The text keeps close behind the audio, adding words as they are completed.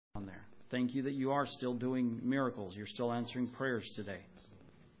Thank you that you are still doing miracles. You're still answering prayers today.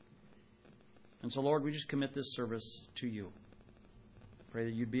 And so, Lord, we just commit this service to you. Pray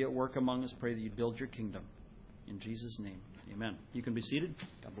that you'd be at work among us. Pray that you'd build your kingdom. In Jesus' name, amen. You can be seated.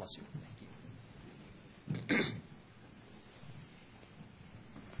 God bless you. Thank you.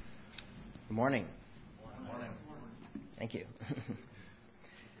 Good morning. Good morning. Thank you.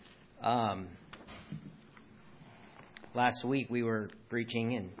 Last week we were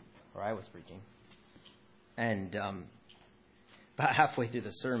preaching, or I was preaching, and about halfway through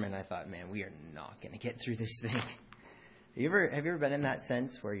the sermon I thought, man, we are not going to get through this thing. Have you ever been in that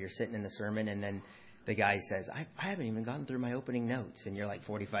sense where you're sitting in the sermon and then the guy says, I haven't even gotten through my opening notes, and you're like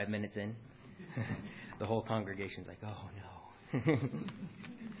 45 minutes in? The whole congregation's like, oh no.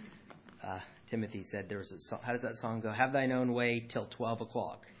 Timothy said there was a song. How does that song go? Have thine own way till 12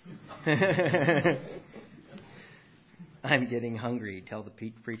 o'clock. I'm getting hungry. Tell the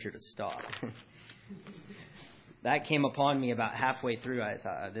preacher to stop. That came upon me about halfway through. I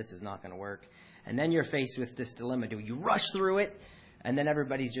thought, this is not going to work. And then you're faced with this dilemma. Do you rush through it? And then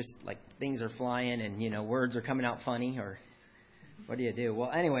everybody's just like, things are flying and, words are coming out funny, or what do you do? Well,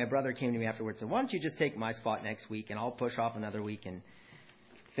 anyway, a brother came to me afterwards and said, why don't you just take my spot next week and I'll push off another week and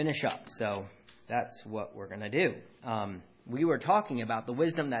finish up. So that's what we're going to do. We were talking about the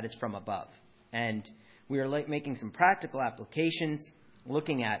wisdom that is from above. And we are making some practical applications,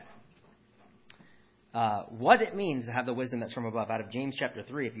 looking at what it means to have the wisdom that's from above, out of James chapter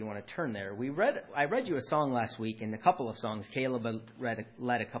 3, if you want to turn there. I read you a song last week, and a couple of songs. Caleb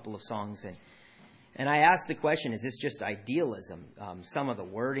led a couple of songs. And I asked the question, is this just idealism? Some of the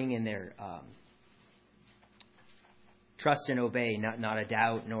wording in there, trust and obey, not a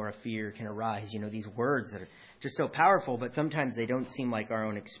doubt nor a fear can arise. These words that are just so powerful, but sometimes they don't seem like our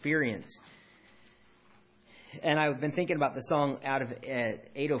own experience. And I've been thinking about the song out of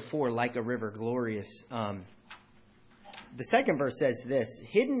 804, Like a River Glorious. The second verse says this,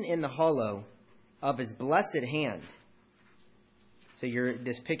 hidden in the hollow of his blessed hand. So you're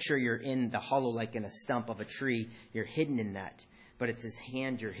in the hollow like in a stump of a tree. You're hidden in that. But it's his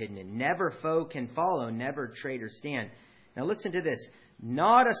hand you're hidden in. Never foe can follow, never traitor stand. Now listen to this.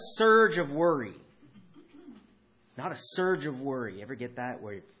 Not a surge of worry. Not a surge of worry. Ever get that?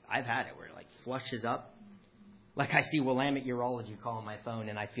 Where I've had it where it like flushes up. Like I see Willamette Urology call on my phone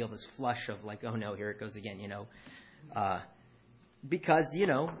and I feel this flush of like, oh no, here it goes again, because,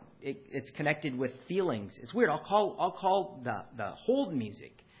 it's connected with feelings. It's weird. I'll call the hold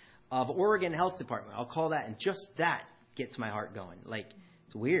music of Oregon Health Department. I'll call that, and just that gets my heart going. Like,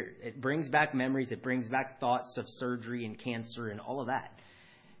 it's weird. It brings back memories. It brings back thoughts of surgery and cancer and all of that.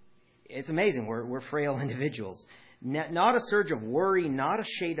 It's amazing. We're frail individuals. Not a surge of worry, not a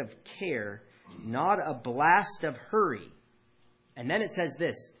shade of care, not a blast of hurry. And then it says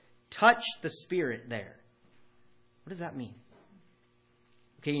this, touch the Spirit there. What does that mean?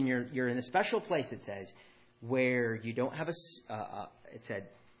 Okay, and you're in a special place, it says, where you don't have it said,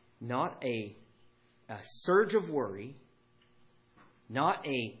 not a surge of worry, not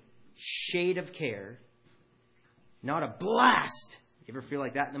a shade of care, not a blast. You ever feel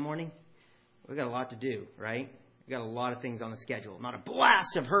like that in the morning? We've got a lot to do, right? We've got a lot of things on the schedule. Not a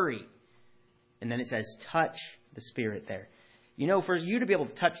blast of hurry. And then it says, touch the Spirit there. For you to be able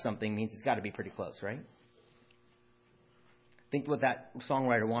to touch something means it's got to be pretty close, right? I think what that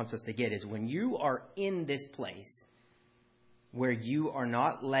songwriter wants us to get is when you are in this place where you are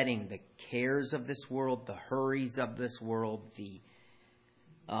not letting the cares of this world, the hurries of this world,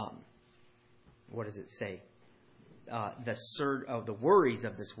 what does it say? The worries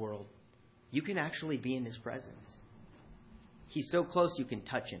of this world, you can actually be in His presence. He's so close you can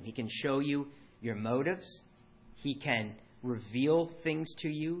touch Him. He can show you your motives. He can reveal things to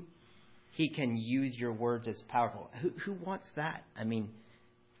you. He can use your words as powerful. Who wants that? I mean,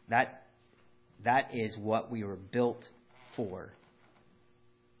 that is what we were built for,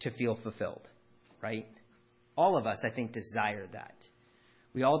 to feel fulfilled, right? All of us, I think, desire that.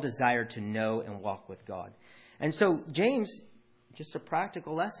 We all desire to know and walk with God. And so James, just a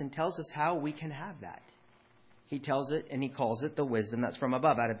practical lesson, tells us how we can have that. He tells it and he calls it the wisdom that's from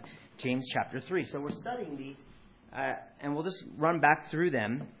above, out of James chapter 3. So we're studying these, and we'll just run back through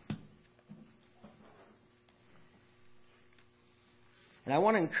them. And I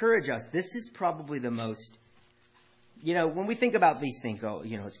want to encourage us, this is probably the most, when we think about these things,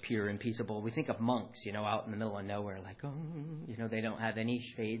 it's pure and peaceable. We think of monks, out in the middle of nowhere, like, they don't have any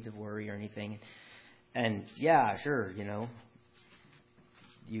shades of worry or anything. And yeah, sure,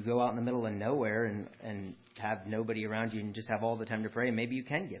 you go out in the middle of nowhere and have nobody around you and just have all the time to pray, and maybe you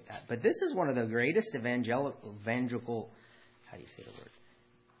can get that. But this is one of the greatest evangelical, how do you say the word?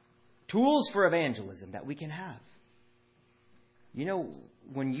 tools for evangelism that we can have.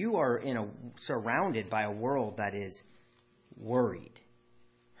 When you are surrounded by a world that is worried,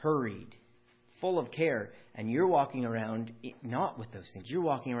 hurried, full of care, and you're walking around not with those things. You're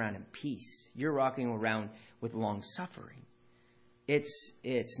walking around in peace. You're walking around with long suffering.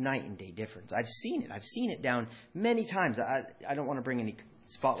 It's night and day difference. I've seen it. I've seen it down many times. I don't want to bring any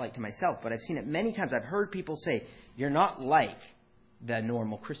spotlight to myself, but I've seen it many times. I've heard people say, "You're not like the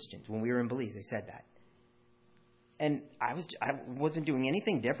normal Christians." When we were in Belize, they said that. And I wasn't doing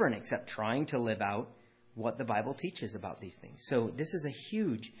anything different except trying to live out what the Bible teaches about these things. So this is a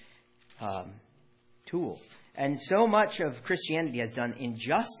huge tool. And so much of Christianity has done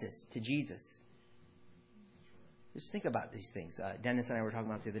injustice to Jesus. Just think about these things. Dennis and I were talking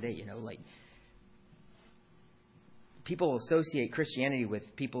about the other day, people associate Christianity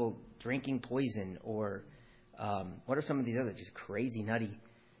with people drinking poison or what are some of these other just crazy, nutty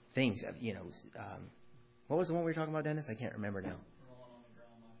things? What was the one we were talking about, Dennis? I can't remember now.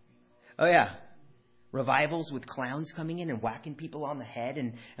 Oh, yeah. Revivals with clowns coming in and whacking people on the head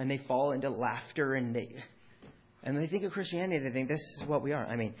and they fall into laughter and they think of Christianity, they think this is what we are.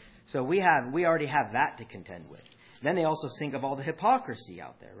 So we already have that to contend with. Then they also think of all the hypocrisy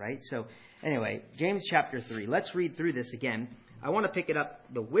out there, right? So anyway, James chapter 3. Let's read through this again. I want to pick it up.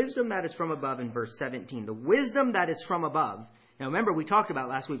 The wisdom that is from above in verse 17. The wisdom that is from above. Now remember, we talked about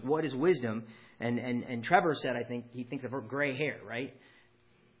last week, what is wisdom? And Trevor said, I think, he thinks of her gray hair, right?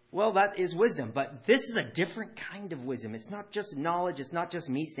 Well, that is wisdom. But this is a different kind of wisdom. It's not just knowledge. It's not just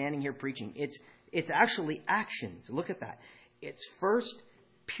me standing here preaching. It's actually actions. Look at that. It's first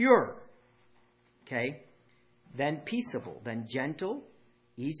pure. Okay? Then peaceable, then gentle,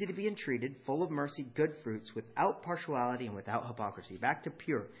 easy to be entreated, full of mercy, good fruits, without partiality and without hypocrisy. Back to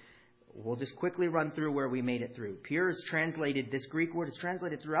pure. We'll just quickly run through where we made it through. Pure is translated, this Greek word is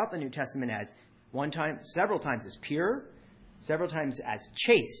translated throughout the New Testament as several times as pure, several times as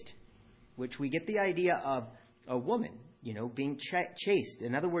chaste, which we get the idea of a woman, being chaste.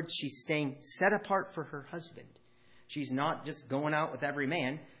 In other words, she's staying set apart for her husband. She's not just going out with every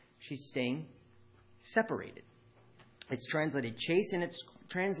man. She's staying separated. It's translated chaste and it's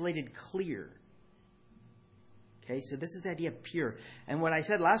translated clear. Okay, so this is the idea of pure. And what I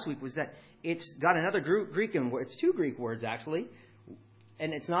said last week was that it's got another Greek word. It's two Greek words, actually.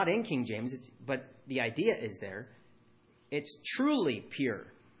 And it's not in King James, but the idea is there. It's truly pure.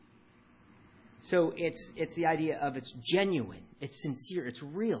 So it's the idea of it's genuine, it's sincere, it's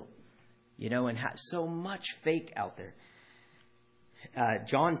real. And has so much fake out there.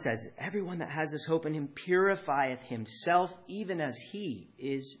 John says, everyone that has this hope in him purifieth himself even as he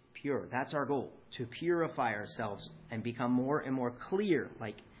is pure. That's our goal, to purify ourselves and become more and more clear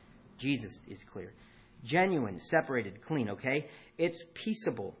like Jesus is clear. Genuine, separated, clean, okay? It's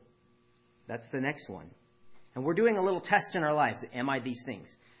peaceable. That's the next one. And we're doing a little test in our lives. Am I these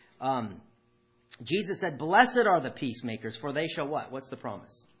things? Jesus said, blessed are the peacemakers, for they shall what? What's the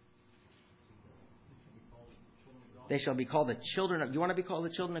promise? They shall be called the children of... You want to be called the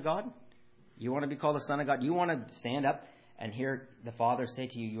children of God? You want to be called the son of God? You want to stand up and hear the Father say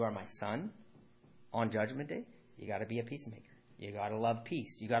to you, you are my son on Judgment Day? You got to be a peacemaker. You got to love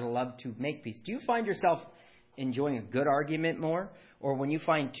peace. You got to love to make peace. Do you find yourself enjoying a good argument more? Or when you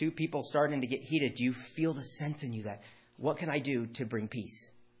find two people starting to get heated, do you feel the sense in you that, what can I do to bring peace?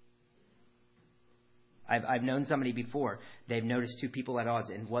 I've known somebody before. They've noticed two people at odds,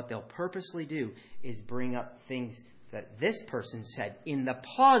 and what they'll purposely do is bring up things that this person said in the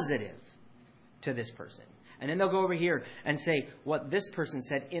positive to this person. And then they'll go over here and say what this person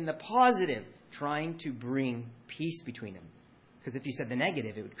said in the positive, trying to bring peace between them. Because if you said the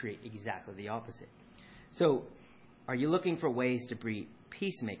negative, it would create exactly the opposite. So, are you looking for ways to be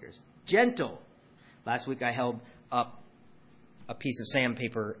peacemakers? Gentle. Last week I held up a piece of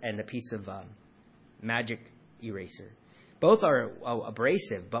sandpaper and a piece of magic eraser. Both are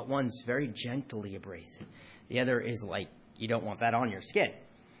abrasive, but one's very gently abrasive. The other is like, you don't want that on your skin.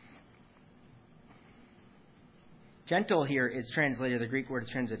 Gentle here is translated, the Greek word is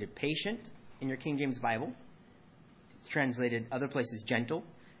translated patient in your King James Bible. It's translated other places gentle,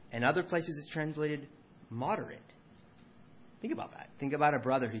 and other places it's translated moderate. Think about that. Think about a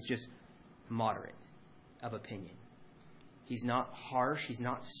brother who's just moderate of opinion. He's not harsh. He's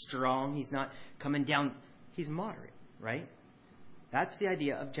not strong. He's not coming down. He's moderate, right? That's the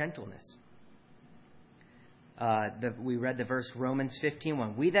idea of gentleness. We read the verse Romans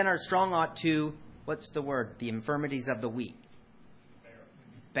 15:1. We then are strong ought to, what's the word? The infirmities of the weak.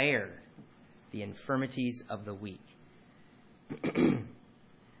 Bear the infirmities of the weak.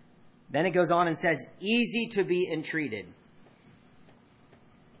 Then it goes on and says, easy to be entreated.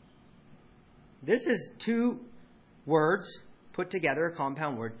 This is two words put together, a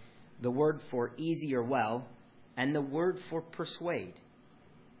compound word. The word for easy or well, and the word for persuade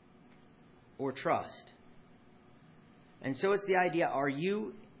or trust. And so it's the idea, are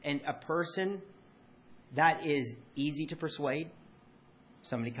you a person that is easy to persuade?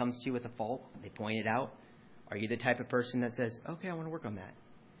 Somebody comes to you with a fault, they point it out. Are you the type of person that says, okay, I want to work on that?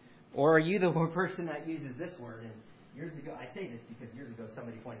 Or are you the person that uses this word? And years ago, I say this because years ago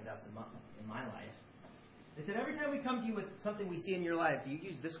somebody pointed out in my life. They said, every time we come to you with something we see in your life, you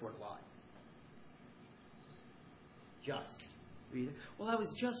use this word a lot. Just. Well, I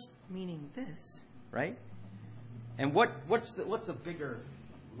was just meaning this, right? And what's the bigger,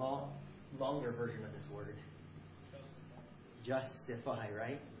 longer version of this word? Justify,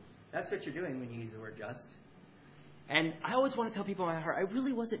 right? That's what you're doing when you use the word just. And I always want to tell people in my heart, I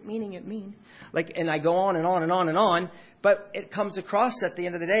really wasn't meaning it mean. And I go on and on and on and on, but it comes across at the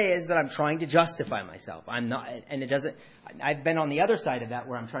end of the day is that I'm trying to justify myself. I'm not, and it doesn't, I've been on the other side of that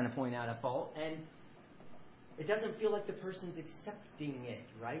where I'm trying to point out a fault, and it doesn't feel like the person's accepting it,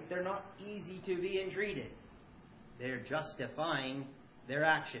 right? They're not easy to be entreated. They're justifying their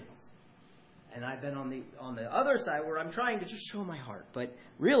actions. And I've been on the other side where I'm trying to just show my heart, but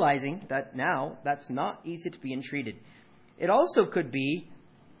realizing that now that's not easy to be entreated. It also could be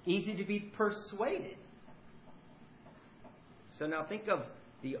easy to be persuaded. So now think of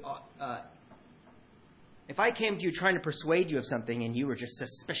if I came to you trying to persuade you of something and you were just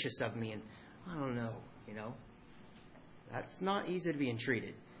suspicious of me and I don't know, that's not easy to be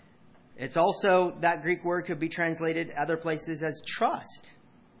entreated. It's also, that Greek word could be translated other places as trust.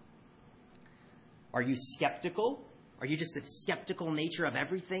 Are you skeptical? Are you just the skeptical nature of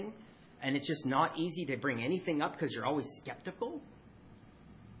everything? And it's just not easy to bring anything up because you're always skeptical?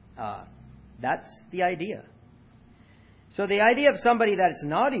 That's the idea. So the idea of somebody that it's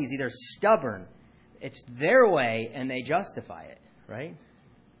not easy, they're stubborn. It's their way and they justify it, right?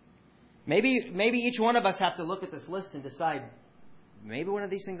 Maybe each one of us have to look at this list and decide, maybe one of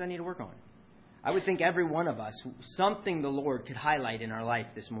these things I need to work on. I would think every one of us, something the Lord could highlight in our life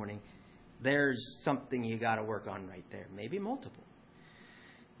this morning. There's something you got to work on right there. Maybe multiple.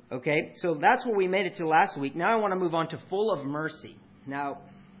 Okay, so that's what we made it to last week. Now I want to move on to full of mercy. Now,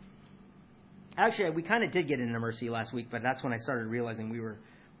 actually, we kind of did get into mercy last week, but that's when I started realizing we were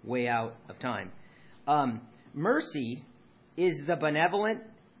way out of time. Mercy is the benevolent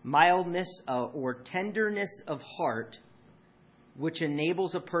mildness or tenderness of heart which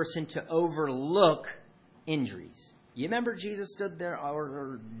enables a person to overlook injuries. You remember Jesus stood there,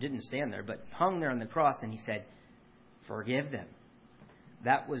 or didn't stand there, but hung there on the cross, and he said, forgive them.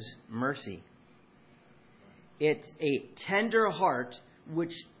 That was mercy. It's a tender heart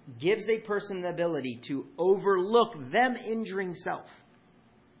which gives a person the ability to overlook them injuring self,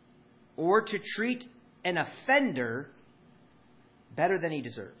 or to treat an offender better than he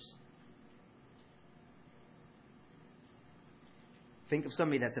deserves. Think of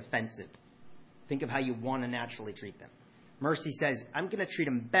somebody that's offensive. Think of how you want to naturally treat them. Mercy says, I'm going to treat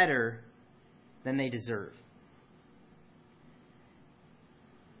them better than they deserve.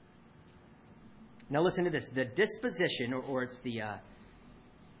 Now listen to this. The disposition, or it's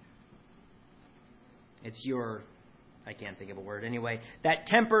your, I can't think of a word anyway, that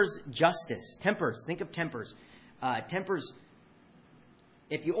tempers justice. Tempers. Think of tempers. Tempers,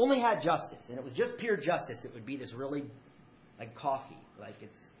 if you only had justice, and it was just pure justice, it would be this really, like coffee.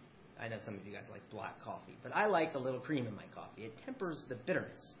 I know some of you guys like black coffee, but I like a little cream in my coffee. It tempers the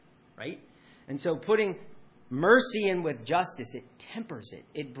bitterness, right? And so putting mercy in with justice, it tempers it.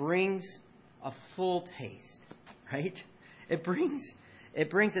 It brings a full taste, right? It brings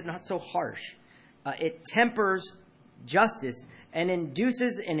it not so harsh. It tempers justice and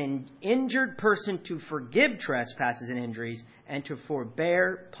induces an injured person to forgive trespasses and injuries and to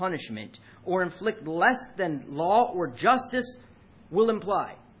forbear punishment or inflict less than law or justice will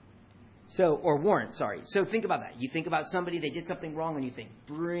imply. Or warrant, sorry. So think about that. You think about somebody, they did something wrong, and you think,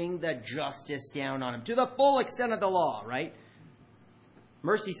 bring the justice down on them to the full extent of the law, right?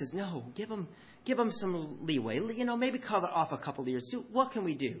 Mercy says, no, give them some leeway. Maybe cover off a couple of years. So what can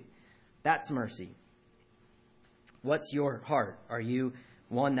we do? That's mercy. What's your heart? Are you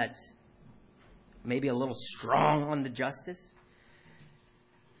one that's maybe a little strong on the justice?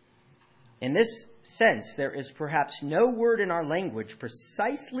 In this sense, there is perhaps no word in our language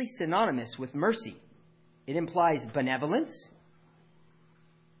precisely synonymous with mercy. It implies benevolence,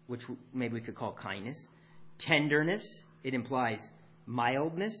 which maybe we could call kindness, tenderness. It implies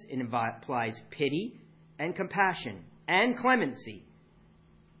mildness. It implies pity and compassion and clemency,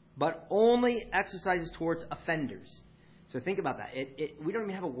 but only exercises towards offenders. So think about that. We don't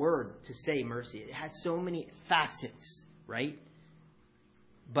even have a word to say mercy. It has so many facets, right?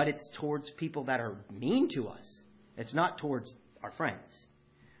 But it's towards people that are mean to us. It's not towards our friends.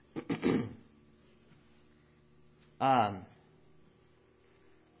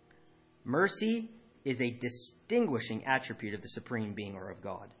 Mercy is a distinguishing attribute of the supreme being or of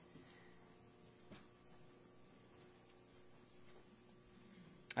God.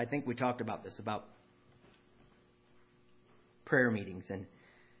 I think we talked about this, about prayer meetings, and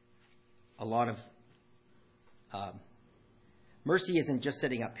a lot of mercy isn't just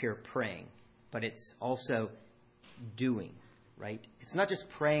sitting up here praying, but it's also doing, right? It's not just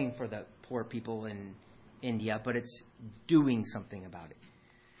praying for the poor people in India, but it's doing something about it.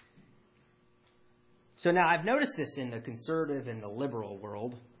 So now I've noticed this in the conservative and the liberal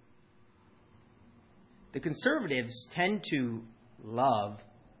world. The conservatives tend to love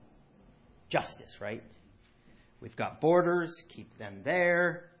justice, right? We've got borders, keep them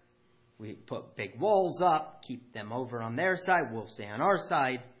there. We put big walls up, keep them over on their side. We'll stay on our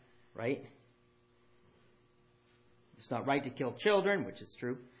side, right? It's not right to kill children, which is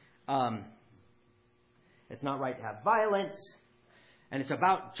true. It's not right to have violence. And it's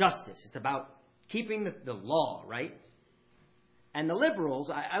about justice. It's about keeping the law, right? And the liberals,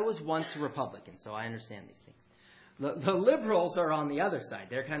 I was once a Republican, so I understand these things. The liberals are on the other side.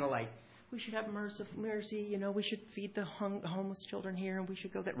 They're kind of like, we should have mercy, we should feed the homeless children here, and we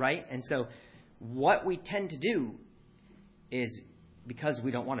should go there, right? And so what we tend to do is, because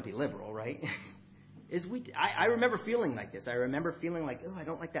we don't want to be liberal, right, is I remember feeling like this. I remember feeling like, I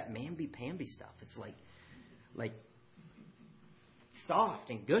don't like that mamby-pamby stuff. It's like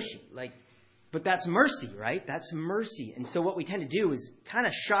soft and gushy, but that's mercy, right? That's mercy. And so what we tend to do is kind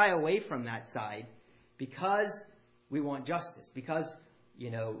of shy away from that side because we want justice, because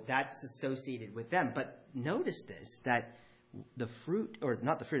that's associated with them. But notice this, that the fruit, or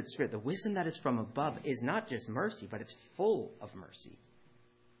not the fruit of the Spirit, the wisdom that is from above is not just mercy, but it's full of mercy.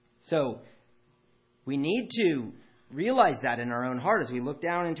 So we need to realize that in our own heart as we look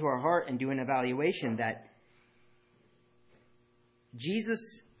down into our heart and do an evaluation, that Jesus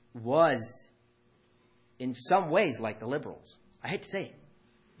was in some ways like the liberals. I hate to say it.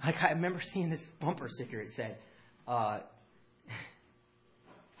 I remember seeing this bumper sticker. It said, how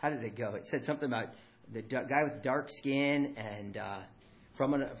did it go? It said something about the guy with dark skin, and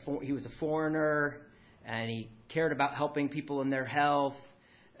he was a foreigner, and he cared about helping people in their health.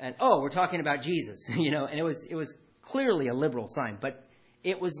 And we're talking about Jesus, and it was clearly a liberal sign, but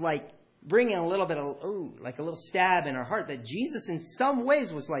it was like bringing a little bit of like a little stab in our heart that Jesus in some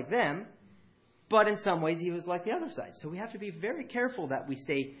ways was like them, but in some ways he was like the other side. So we have to be very careful that we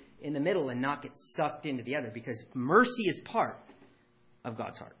stay in the middle and not get sucked into the other, because mercy is part of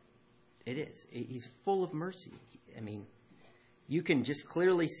God's heart. It is. He's full of mercy. I mean, you can just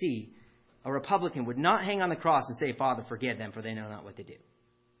clearly see a Republican would not hang on the cross and say, Father, forgive them, for they know not what they do.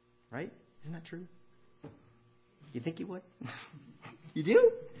 Right? Isn't that true? You think he would? You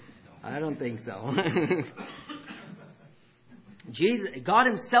do? I don't think so. God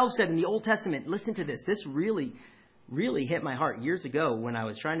himself said in the Old Testament, listen to this. This really, really hit my heart years ago when I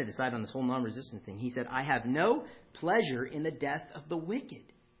was trying to decide on this whole non-resistant thing. He said, I have no pleasure in the death of the wicked.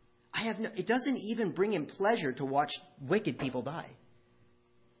 It doesn't even bring him pleasure to watch wicked people die.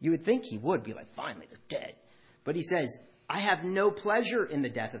 You would think he would be like, finally, they're dead. But he says, I have no pleasure in the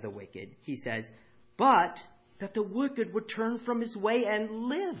death of the wicked, he says, but that the wicked would turn from his way and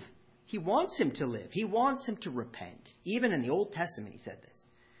live. He wants him to live. He wants him to repent. Even in the Old Testament, he said this.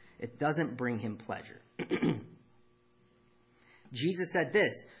 It doesn't bring him pleasure. Jesus said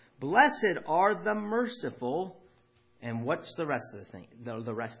this, blessed are the merciful. And what's the rest of the thing?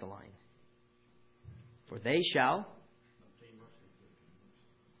 The rest of the line. For they shall.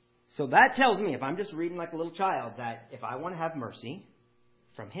 So that tells me, if I'm just reading like a little child, that if I want to have mercy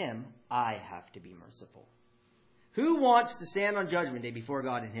from him, I have to be merciful. Who wants to stand on Judgment Day before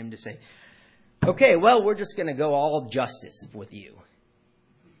God and him to say, okay, well, we're just going to go all justice with you.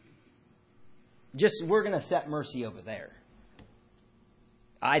 We're going to set mercy over there.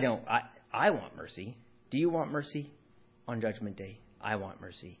 I want mercy. Do you want mercy on Judgment Day? I want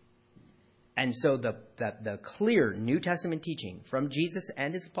mercy. And so the clear New Testament teaching from Jesus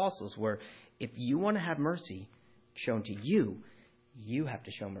and his apostles were, if you want to have mercy shown to you, you have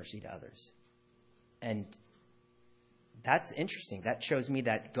to show mercy to others. And that's interesting. That shows me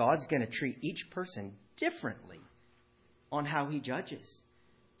that God's going to treat each person differently on how he judges,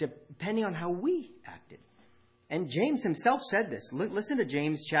 depending on how we acted. And James himself said this. Listen to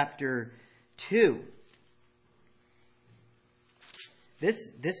James chapter 2.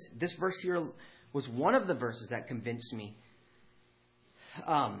 This verse here was one of the verses that convinced me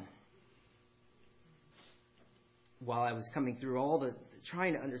while I was coming through all the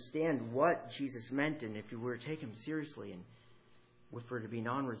trying to understand what Jesus meant, and if we were to take him seriously, and if we're to be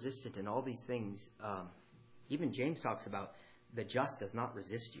non-resistant and all these things, even James talks about the just does not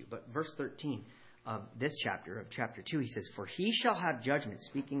resist you. But verse 13 of this chapter, of chapter 2, he says, "For he shall have judgment,"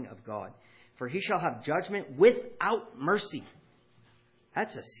 speaking of God, "for he shall have judgment without mercy."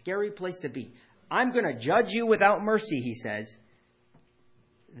 That's a scary place to be. I'm going to judge you without mercy, he says,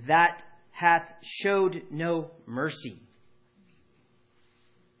 "that hath showed no mercy."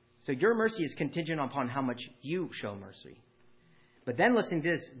 So your mercy is contingent upon how much you show mercy. But then listen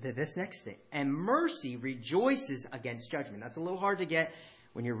to this next thing. "And mercy rejoices against judgment." That's a little hard to get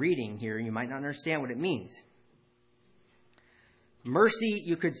when you're reading here, and you might not understand what it means. Mercy,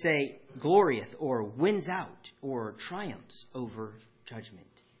 you could say, glorieth or wins out or triumphs over judgment.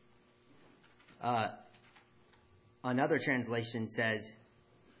 Another translation says,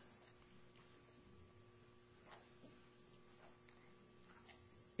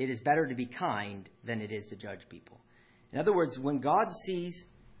 "It is better to be kind than it is to judge people." In other words, when God sees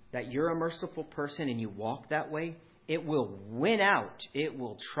that you're a merciful person and you walk that way, it will win out. It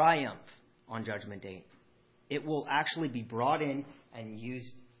will triumph on Judgment Day. It will actually be brought in and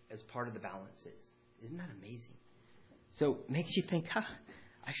used as part of the balances. Isn't that amazing? So it makes you think,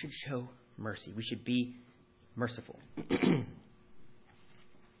 I should show mercy. We should be merciful.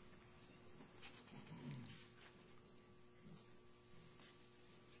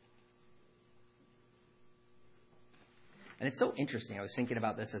 And it's so interesting. I was thinking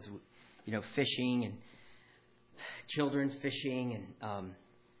about this as, fishing and children fishing and,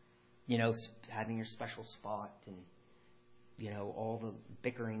 having your special spot and, all the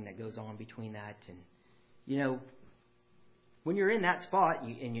bickering that goes on between that. And, when you're in that spot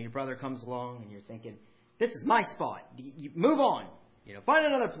and your brother comes along and you're thinking, this is my spot. You move on. Find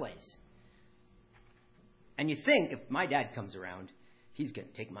another place. And you think if my dad comes around, he's going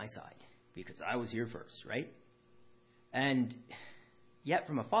to take my side because I was here first, right? And yet,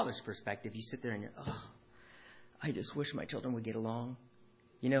 from a father's perspective, you sit there and you're, I just wish my children would get along.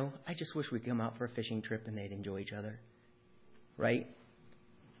 I just wish we'd come out for a fishing trip and they'd enjoy each other. Right?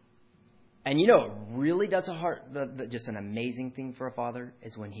 And it really does just an amazing thing for a father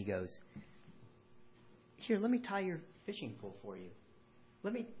is when he goes, "Here, let me tie your fishing pole for you.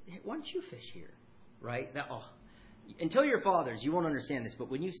 Why don't you fish here?" Right? Until you're fathers, you won't understand this, but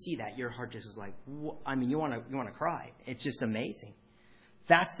when you see that, your heart just is like, you want to cry. It's just amazing.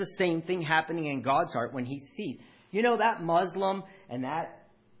 That's the same thing happening in God's heart when he sees. That Muslim and that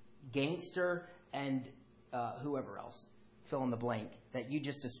gangster and whoever else, fill in the blank, that you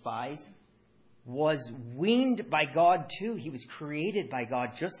just despise, was weaned by God too. He was created by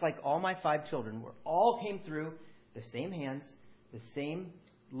God just like all my 5 children were. All came through the same hands, the same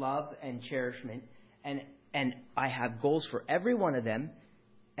love and cherishment, and I have goals for every one of them,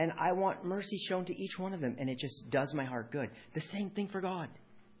 and I want mercy shown to each one of them, and it just does my heart good. The same thing for God.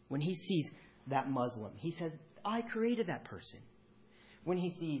 When he sees that Muslim, he says, I created that person. When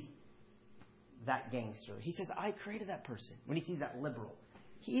he sees that gangster, he says, I created that person. When he sees that liberal,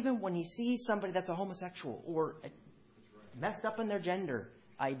 even when he sees somebody that's a homosexual or messed up in their gender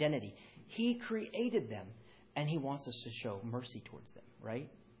identity, he created them, and he wants us to show mercy towards them, right?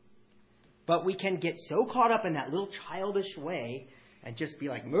 But we can get so caught up in that little childish way and just be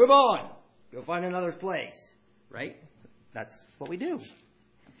like, move on, go find another place, right? That's what we do.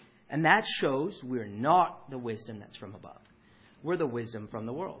 And that shows we're not the wisdom that's from above. We're the wisdom from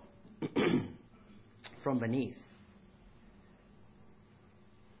the world, from beneath.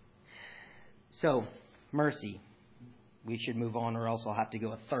 So, mercy. We should move on or else I'll have to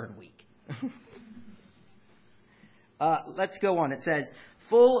go a third week. Let's go on. It says,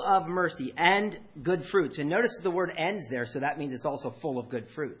 full of mercy and good fruits. And notice the word ends there, so that means it's also full of good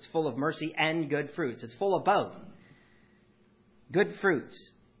fruits. Full of mercy and good fruits. It's full of both. Good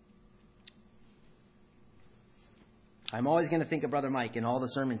fruits. I'm always going to think of Brother Mike and all the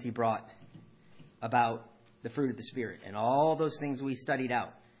sermons he brought about the fruit of the Spirit and all those things we studied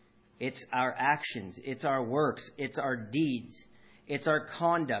out. It's our actions. It's our works. It's our deeds. It's our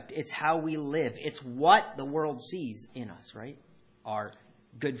conduct. It's how we live. It's what the world sees in us, right? Our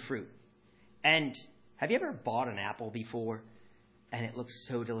good fruit. And have you ever bought an apple before and it looks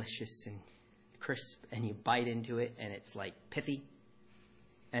so delicious and crisp and you bite into it and it's like pithy?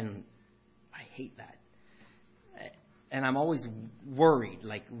 And I hate that. And I'm always worried,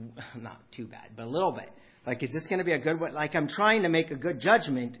 like, not too bad, but a little bit. Like, is this going to be a good one? Like, I'm trying to make a good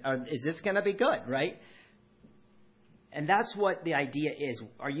judgment. Is this going to be good, right? And that's what the idea is.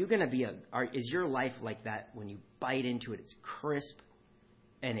 Are you going to be is your life like that when you bite into it? It's crisp,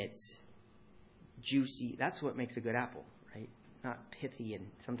 and it's juicy. That's what makes a good apple, right? Not pithy and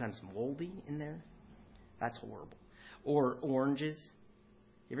sometimes moldy in there. That's horrible. Or oranges.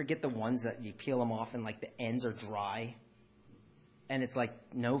 You ever get the ones that you peel them off and like the ends are dry? And it's like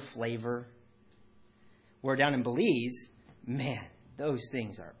no flavor. Where down in Belize, man, those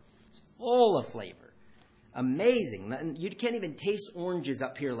things are full of flavor. Amazing. You can't even taste oranges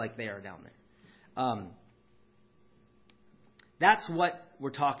up here like they are down there. That's what we're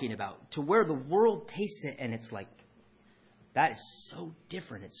talking about. To where the world tastes it and it's like, that is so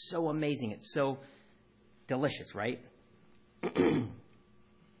different. It's so amazing. It's so delicious, right?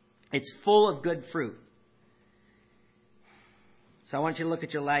 It's full of good fruit. So I want you to look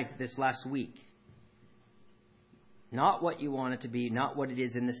at your life this last week. Not what you want it to be, not what it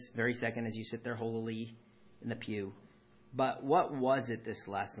is in this very second as you sit there holily in the pew, but what was it this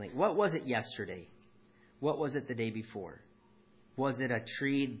last night? What was it yesterday? What was it the day before? Was it a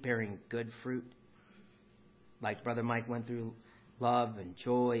tree bearing good fruit? Like Brother Mike went through, love and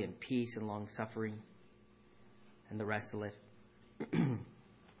joy and peace and long suffering and the rest of it.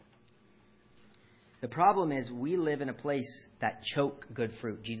 The problem is we live in a place that choke good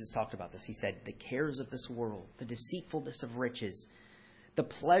fruit. Jesus talked about this. He said, the cares of this world, the deceitfulness of riches, the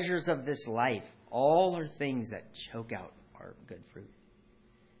pleasures of this life, all are things that choke out our good fruit.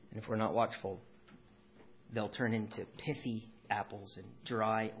 And if we're not watchful, they'll turn into pithy apples and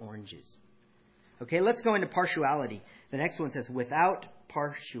dry oranges. Okay, let's go into partiality. The next one says, without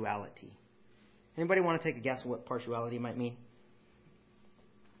partiality. Anybody want to take a guess what partiality might mean?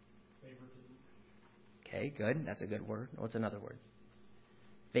 Okay, good. That's a good word. What's another word?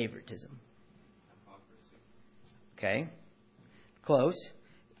 Favoritism. Okay. Close.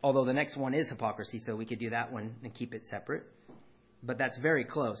 Although the next one is hypocrisy, so we could do that one and keep it separate. But that's very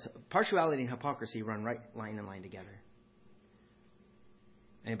close. Partiality and hypocrisy run right line in line together.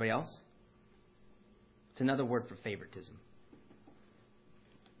 Anybody else? It's another word for favoritism.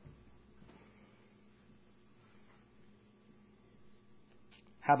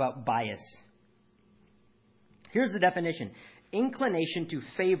 How about bias? Here's the definition. Inclination to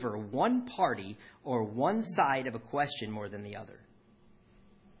favor one party or one side of a question more than the other.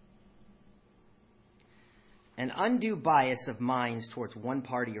 An undue bias of minds towards one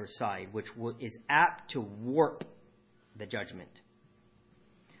party or side, which is apt to warp the judgment.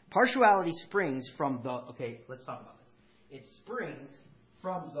 Partiality springs from the... Okay, let's talk about this. It springs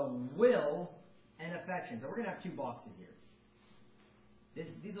from the will and affection. So we're going to have two boxes here.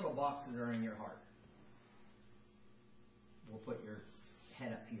 These little boxes are in your heart. We'll put your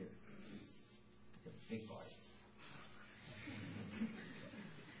head up here. It's a big body.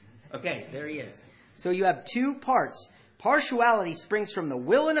 Okay, there he is. So you have two parts. Partiality springs from the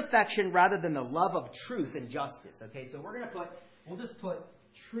will and affection rather than the love of truth and justice. Okay, so we'll just put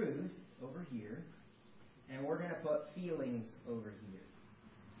truth over here, and we're going to put feelings over here.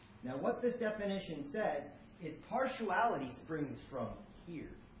 Now what this definition says is partiality springs from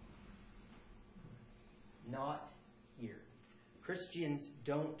here, not here. Christians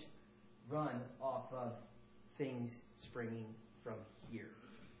don't run off of things springing from here.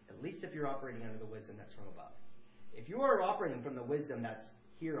 At least if you're operating under the wisdom that's from above. If you are operating from the wisdom that's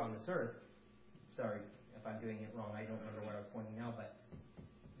here on this earth, sorry if I'm doing it wrong, I don't remember what I was pointing now, but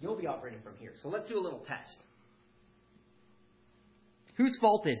you'll be operating from here. So let's do a little test. Whose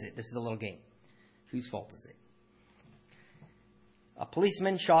fault is it? This is a little game. Whose fault is it? A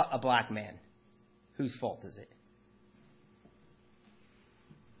policeman shot a black man. Whose fault is it?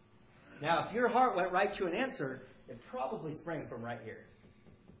 Now, if your heart went right to an answer, it probably sprang from right here.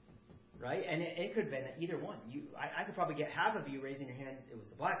 Right? And it could have been either one. I could probably get half of you raising your hands. It was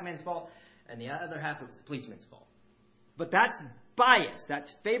the black man's fault, and the other half, it was the policeman's fault. But that's bias.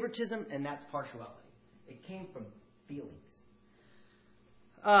 That's favoritism, and that's partiality. It came from feelings.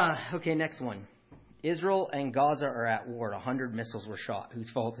 Okay, next one. Israel and Gaza are at war. 100 missiles were shot. Whose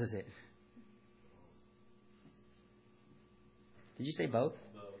fault is it? Did you say both?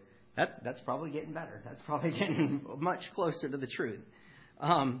 That's probably getting better. That's probably getting much closer to the truth.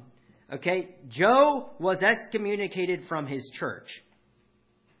 Okay, Joe was excommunicated from his church.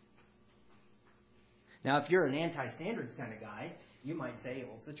 Now, if you're an anti-standards kind of guy, you might say,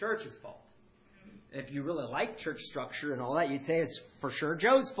 well, it's the church's fault. If you really like church structure and all that, you'd say it's for sure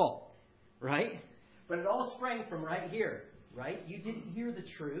Joe's fault, right? But it all sprang from right here, right? You didn't hear the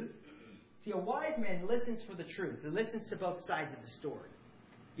truth. See, a wise man listens for the truth. He listens to both sides of the story.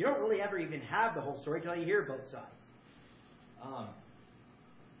 You don't really ever even have the whole story until you hear both sides.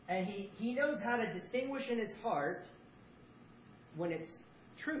 And he knows how to distinguish in his heart when it's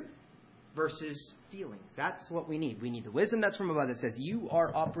truth versus feelings. That's what we need. We need the wisdom that's from above that says, you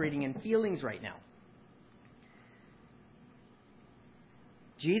are operating in feelings right now.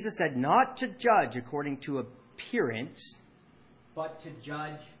 Jesus said not to judge according to appearance, but to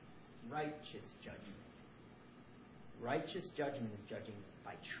judge righteous judgment. Righteous judgment is judging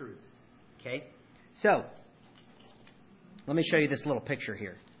by truth. Okay? So, let me show you this little picture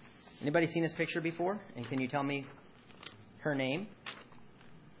here. Anybody seen this picture before? And can you tell me her name?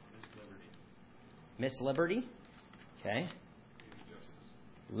 Miss Liberty. Okay.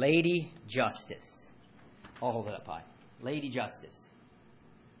 Lady Justice. I'll hold it up high. Lady Justice.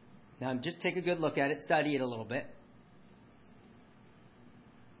 Now, just take a good look at it. Study it a little bit.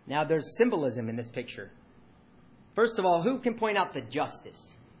 Now, there's symbolism in this picture. First of all, who can point out the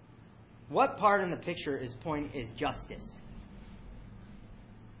justice? What part in the picture is justice?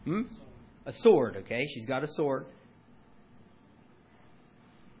 A sword, okay? She's got a sword.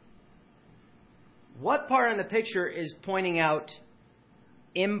 What part in the picture is pointing out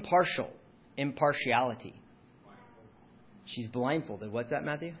impartiality? She's blindfolded. What's that,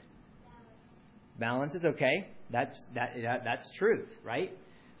 Matthew? Balance is okay. That's truth, right?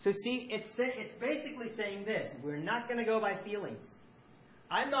 So see, it's basically saying this. We're not going to go by feelings.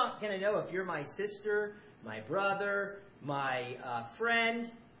 I'm not going to know if you're my sister, my brother, my friend.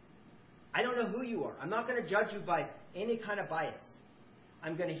 I don't know who you are. I'm not going to judge you by any kind of bias.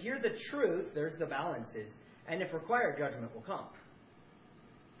 I'm going to hear the truth. There's the balances. And if required, judgment will come.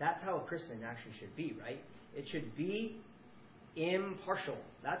 That's how a Christian actually should be, right? It should be impartial.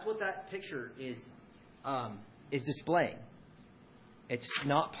 That's what that picture is displaying. It's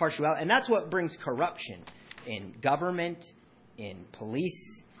not partiality. And that's what brings corruption in government, in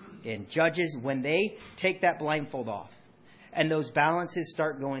police, in judges, when they take that blindfold off and those balances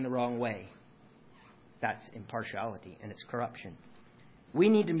start going the wrong way. That's impartiality and it's corruption. We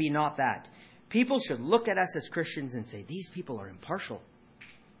need to be not that. People should look at us as Christians and say, these people are impartial.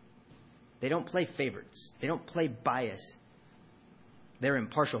 They don't play favorites. They don't play bias. They're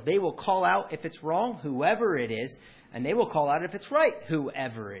impartial. They will call out if it's wrong, whoever it is, and they will call out if it's right,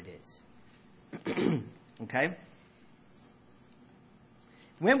 whoever it is. Okay?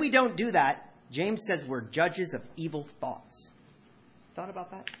 When we don't do that, James says we're judges of evil thoughts. Thought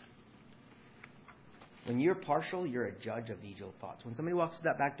about that? When you're partial, you're a judge of evil thoughts. When somebody walks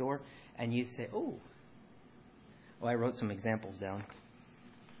through that back door and you say, oh, I wrote some examples down.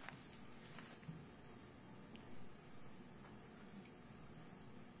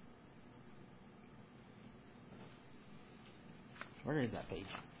 Where is that page?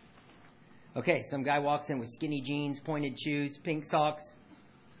 Okay, some guy walks in with skinny jeans, pointed shoes, pink socks.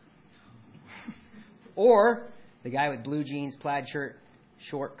 Or the guy with blue jeans, plaid shirt,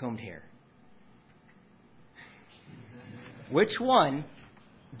 short combed hair. Which one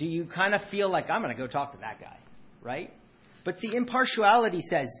do you kind of feel like, I'm going to go talk to that guy, right? But see, impartiality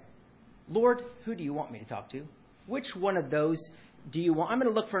says, Lord, who do you want me to talk to? Which one of those do you want? I'm going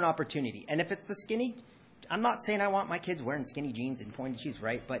to look for an opportunity. And if it's the skinny, I'm not saying I want my kids wearing skinny jeans and pointed shoes,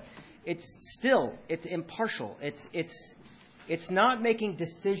 right? But it's impartial. It's not making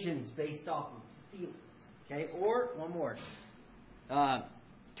decisions based off of feelings, okay? Or, one more,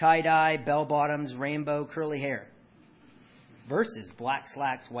 tie-dye, bell-bottoms, rainbow, curly hair. Versus black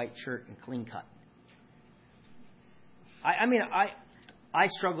slacks, white shirt, and clean cut. I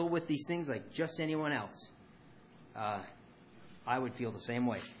struggle with these things like just anyone else. I would feel the same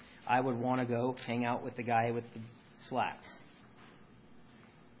way. I would want to go hang out with the guy with the slacks.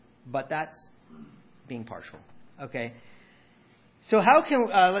 But that's being partial. Okay. So how can,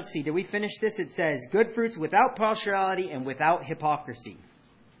 let's see, did we finish this? It says, good fruits without partiality and without hypocrisy.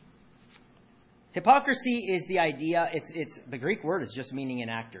 Hypocrisy is the idea, it's the Greek word is just meaning an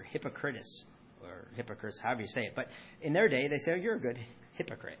actor, hypocritus, or hypocrites, however you say it. But in their day, they say, oh, you're a good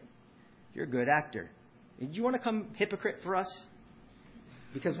hypocrite. You're a good actor. Did you want to come hypocrite for us?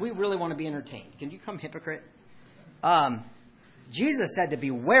 Because we really want to be entertained. Can you come hypocrite? Jesus said to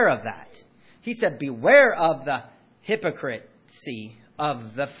beware of that. He said, beware of the hypocrisy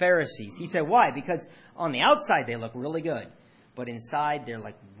of the Pharisees. He said, why? Because on the outside, they look really good. But inside, they're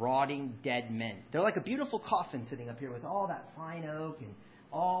like rotting dead men. They're like a beautiful coffin sitting up here with all that fine oak and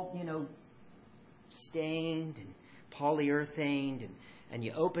all, stained and polyurethaned. And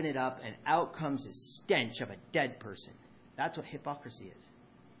you open it up and out comes a stench of a dead person. That's what hypocrisy is.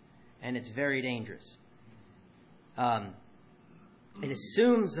 And it's very dangerous. It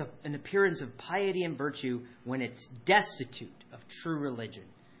assumes an appearance of piety and virtue when it's destitute of true religion,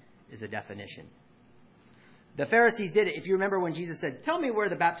 is a definition. The Pharisees did it. If you remember when Jesus said, tell me where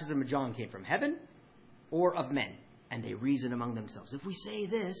the baptism of John came from, heaven or of men? And they reason among themselves. If we say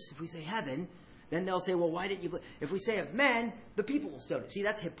this, if we say heaven, then they'll say, well, why didn't you... If we say of men, the people will stone it. See,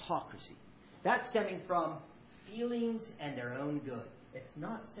 that's hypocrisy. That's stemming from feelings and their own good. It's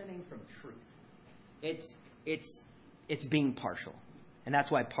not stemming from truth. It's being partial. And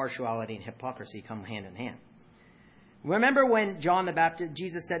that's why partiality and hypocrisy come hand in hand. Remember when John the Baptist,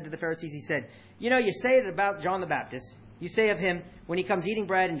 Jesus said to the Pharisees, he said, you say it about John the Baptist. You say of him, when he comes eating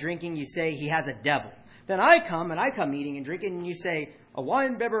bread and drinking, you say he has a devil. Then I come eating and drinking, and you say, a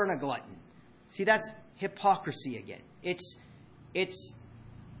wine-bibber and a glutton. See, that's hypocrisy again. It's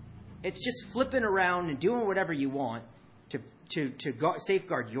just flipping around and doing whatever you want to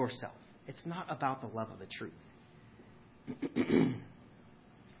safeguard yourself. It's not about the love of the truth.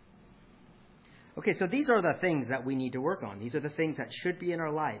 Okay, so these are the things that we need to work on. These are the things that should be in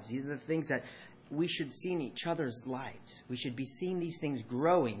our lives. These are the things that we should see in each other's lives. We should be seeing these things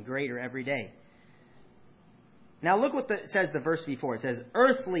growing greater every day. Now look what it says the verse before. It says,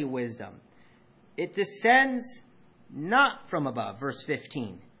 earthly wisdom. It descends not from above, verse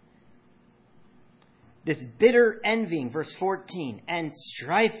 15. This bitter envying, verse 14, and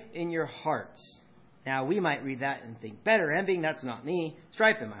strife in your hearts. Now, we might read that and think, bitter envying, that's not me.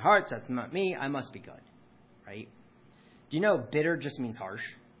 Strife in my hearts, that's not me. I must be good. Right? Do you know bitter just means harsh?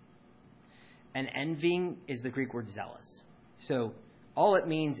 And envying is the Greek word zealous. So, all it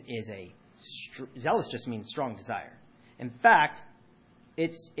means is zealous just means strong desire. In fact,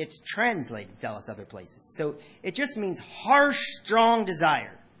 it's translated zealous other places. So, it just means harsh, strong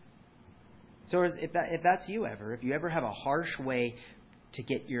desire. So if that's you ever, if you ever have a harsh way to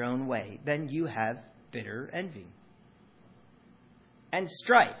get your own way, then you have bitter envy. And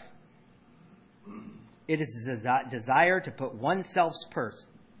strife. It is a desire to put oneself's person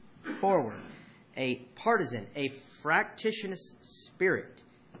forward. A partisan, a fractious spirit,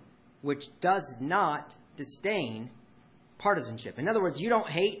 which does not disdain partisanship. In other words, you don't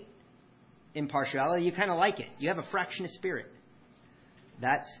hate impartiality, you kind of like it. You have a fractious spirit.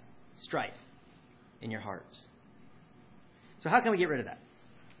 That's strife in your hearts. So how can we get rid of that?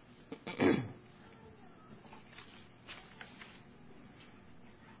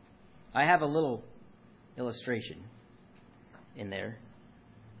 I have a little illustration in there.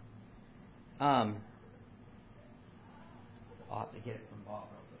 I'll have to get it from Bob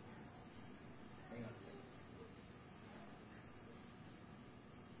real quick. Hang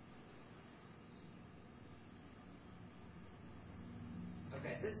on.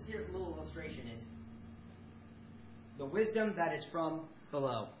 Okay, this here little illustration is the wisdom that is from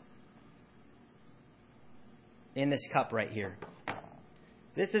below. In this cup right here.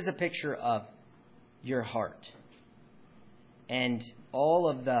 This is a picture of your heart. And all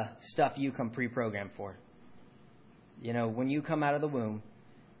of the stuff you come pre-programmed for. You know, when you come out of the womb,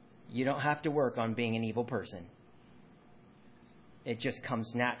 you don't have to work on being an evil person. It just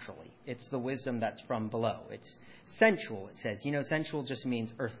comes naturally. It's the wisdom that's from below. It's sensual, it says. You know, sensual just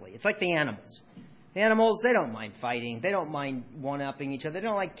means earthly. It's like the animals. The animals, they don't mind fighting. They don't mind one-upping each other. They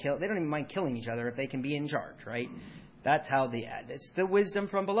don't even mind killing each other if they can be in charge, right? That's how it's the wisdom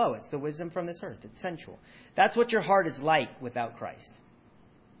from below. It's the wisdom from this earth. It's sensual. That's what your heart is like without Christ.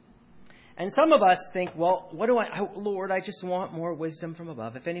 And some of us think, well, Lord, I just want more wisdom from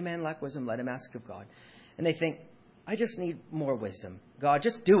above. If any man lack wisdom, let him ask of God. And they think, I just need more wisdom. God,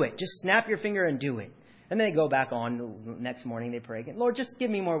 just do it. Just snap your finger and do it. And then they go back on next morning, they pray again. Lord, just give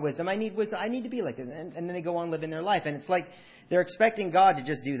me more wisdom. I need wisdom. I need to be like this. And then they go on living their life. And it's like they're expecting God to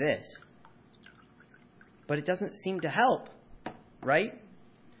just do this. But it doesn't seem to help, right?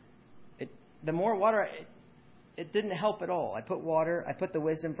 The more water, it didn't help at all. I put the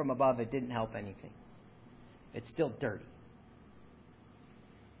wisdom from above. It didn't help anything. It's still dirty.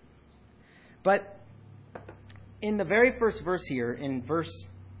 But in the very first verse here, in verse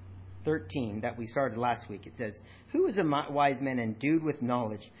 13 that we started last week, it says, who is a wise man endued with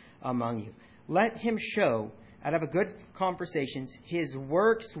knowledge among you? Let him show, out of a good conversations, his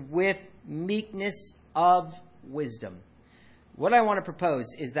works with meekness of wisdom. What I want to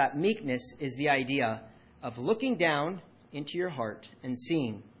propose is that meekness is the idea of looking down into your heart and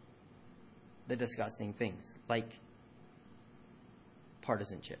seeing the disgusting things, like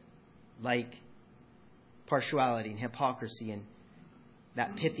partisanship, like partiality and hypocrisy and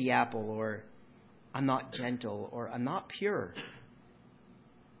that pithy apple, or I'm not gentle, or I'm not pure.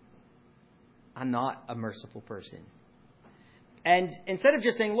 I'm not a merciful person. And instead of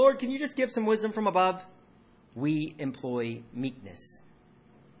just saying, Lord, can you just give some wisdom from above? We employ meekness.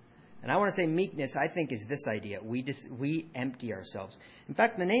 And I want to say meekness, I think, is this idea. We empty ourselves. In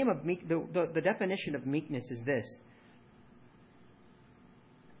fact, the name of the definition of meekness is this.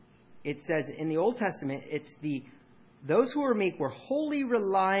 It says in the Old Testament, it's the those who were meek were wholly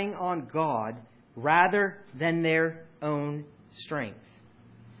relying on God rather than their own strength.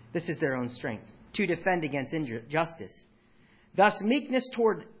 This is their own strength to defend against injustice. Thus, meekness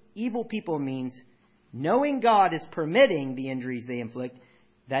toward evil people means knowing God is permitting the injuries they inflict,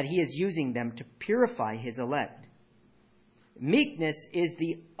 that he is using them to purify his elect. Meekness is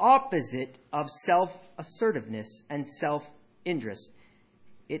the opposite of self-assertiveness and self-interest.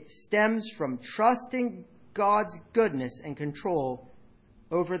 It stems from trusting God's goodness and control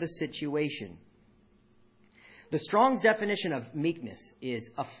over the situation. The Strong's definition of meekness is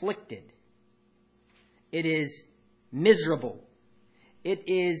afflicted. It is miserable. It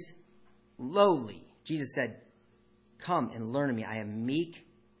is lowly. Jesus said, "Come and learn of me. I am meek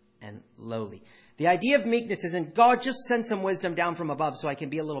and lowly." The idea of meekness isn't God just send some wisdom down from above so I can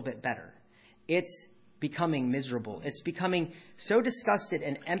be a little bit better. It's becoming miserable. It's becoming so disgusted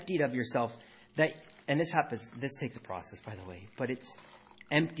and emptied of yourself that, and this takes a process, by the way, but it's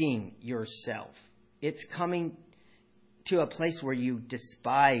emptying yourself. It's coming to a place where you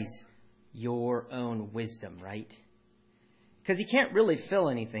despise your own wisdom, right? Because he can't really fill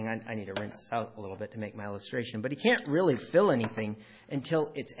anything. I need to rinse this out a little bit to make my illustration, but he can't really fill anything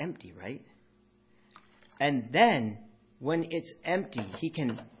until it's empty, right? And then when it's empty, he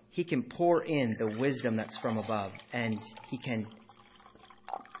can pour in the wisdom that's from above, and he can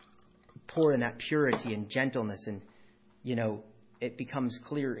pour in that purity and gentleness, and it becomes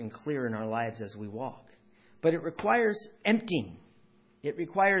clearer and clearer in our lives as we walk. But it requires emptying. It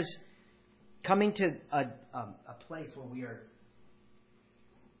requires coming to a place where we are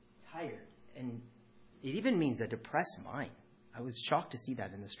tired. And it even means a depressed mind. I was shocked to see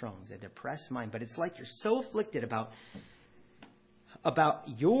that in the Strong's, a depressed mind. But it's like you're so afflicted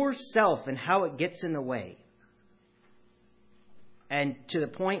about yourself and how it gets in the way. And to the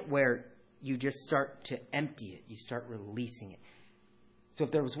point where you just start to empty it. You start releasing it. So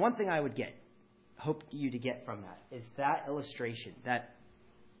if there was one thing I would hope you to get from that, is that illustration that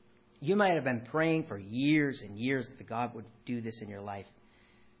you might have been praying for years and years that God would do this in your life.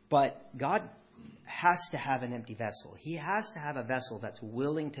 But God has to have an empty vessel. He has to have a vessel that's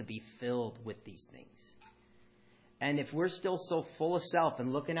willing to be filled with these things. And if we're still so full of self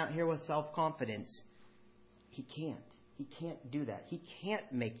and looking out here with self-confidence, he can't. He can't do that. He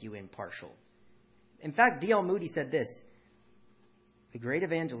can't make you impartial. In fact, D.L. Moody said this. The great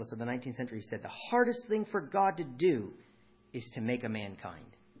evangelist of the 19th century said, the hardest thing for God to do is to make a mankind.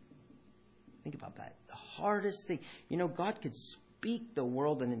 Think about that. The hardest thing. God could speak the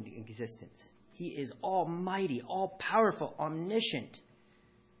world into existence. He is almighty, all-powerful, omniscient,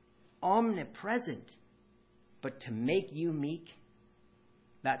 omnipresent. But to make you meek,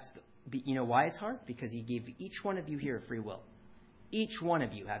 why it's hard? Because he gave each one of you here a free will. Each one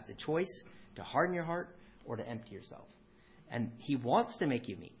of you has the choice to harden your heart or to empty yourself. And he wants to make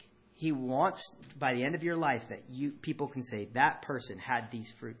you meek. He wants, by the end of your life, that people can say, that person had these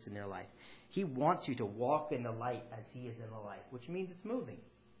fruits in their life. He wants you to walk in the light as he is in the light, which means it's moving.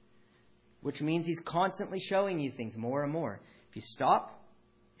 Which means he's constantly showing you things more and more. If you stop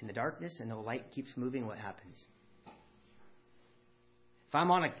in the darkness and the light keeps moving, what happens? If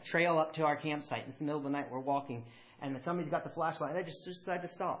I'm on a trail up to our campsite, it's the middle of the night, we're walking, and then somebody's got the flashlight, and I just decide to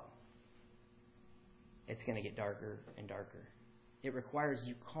stop. It's going to get darker and darker. It requires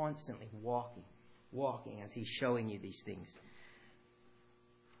you constantly walking as he's showing you these things.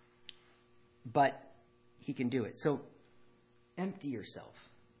 But he can do it. So empty yourself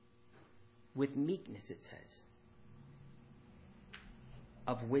with meekness, it says,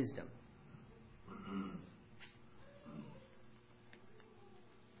 of wisdom.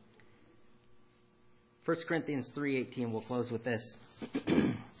 1 Corinthians 3:18, we'll close with this.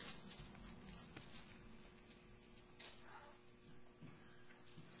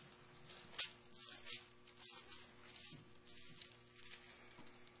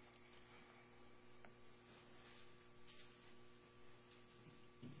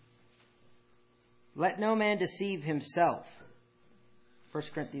 Let no man deceive himself. 1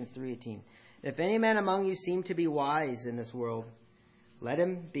 Corinthians 3:18. If any man among you seem to be wise in this world, let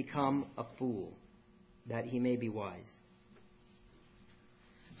him become a fool, that he may be wise.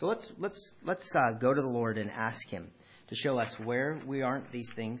 So let's go to the Lord and ask him to show us where we aren't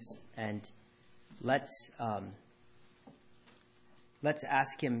these things, and let's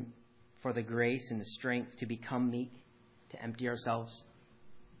ask him for the grace and the strength to become meek, to empty ourselves,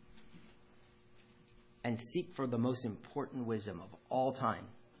 and seek for the most important wisdom of all time,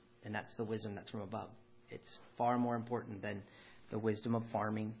 and that's the wisdom that's from above. It's far more important than the wisdom of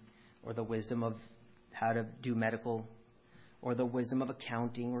farming, or the wisdom of how to do medical, or the wisdom of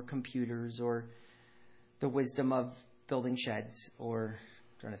accounting or computers, or the wisdom of building sheds or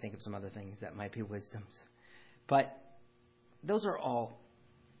trying to think of some other things that might be wisdoms. But those are all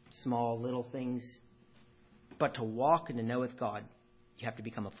small little things. But to walk and to know with God, you have to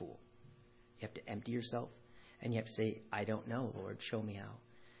become a fool. You have to empty yourself. And you have to say, I don't know, Lord, show me how.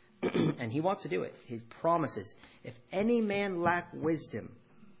 And he wants to do it. He promises, if any man lack wisdom,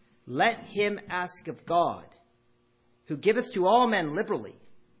 let him ask of God, who giveth to all men liberally.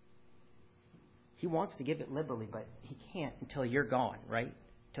 He wants to give it liberally, but he can't until you're gone, right?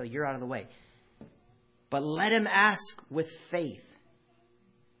 Until you're out of the way. But let him ask with faith,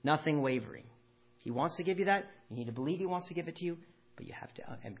 nothing wavering. He wants to give you that. You need to believe he wants to give it to you, but you have to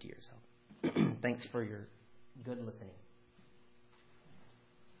empty yourself. Thanks for your good listening.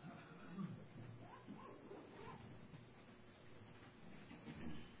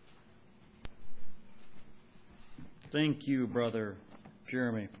 Thank you, Brother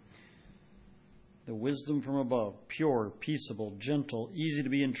Jeremy. The wisdom from above, pure, peaceable, gentle, easy to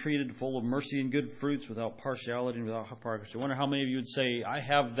be entreated, full of mercy and good fruits, without partiality and without hypocrisy. I wonder how many of you would say, I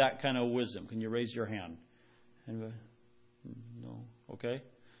have that kind of wisdom. Can you raise your hand? Anybody? No? Okay.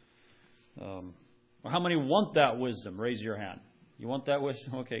 How many want that wisdom? Raise your hand. You want that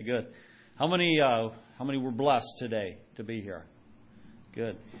wisdom? Okay, good. How many were blessed today to be here?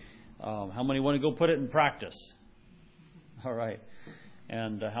 Good. How many want to go put it in practice? All right.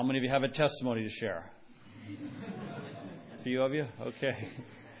 And how many of you have a testimony to share? A few of you? Okay.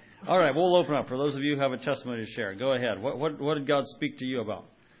 All right, we'll open up. For those of you who have a testimony to share, go ahead. What did God speak to you about?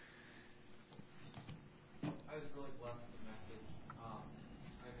 I was really blessed with the message.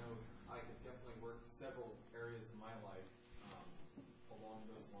 I know I could definitely work several areas in my life along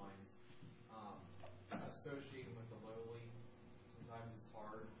those lines. Associating with the lowly sometimes is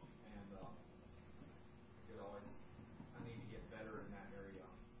hard, and I need to get better in that area.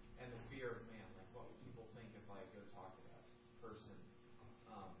 And the fear of man, like what would people think if I go talk to that person?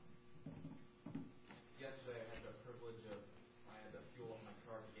 Yesterday I had the privilege of, I had to fuel up my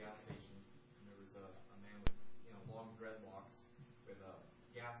car at the gas station, and there was a man with long dreadlocks with a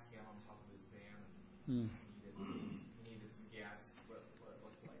gas can on top of his van, and he needed some gas, what it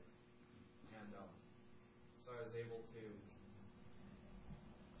looked like. And so I was able to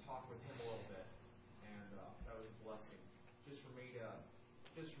talk with him a little bit, and that was a blessing. Just for me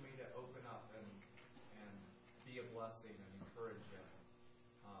to open up and be a blessing and encourage him.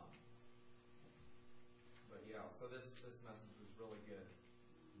 But yeah, so this message was really good.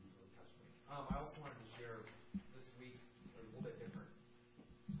 It really touched me. I also wanted to share this week a little bit different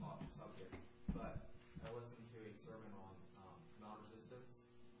subject, but I listened to a sermon on non-resistance,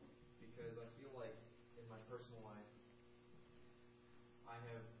 because I feel like in my personal life I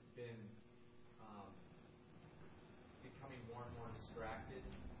have been becoming more and more distracted,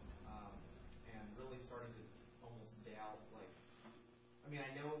 and really starting to almost doubt, I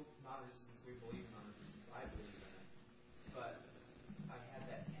know non-resistance, we believe in non-resistance, I believe in it, but I had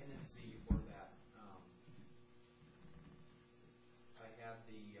that tendency for that, I had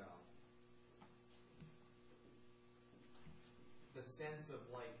the sense of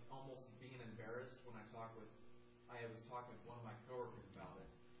almost being embarrassed when I was talking with one of my coworkers about it,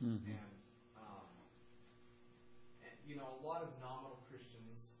 Mm-hmm. and a lot of nominal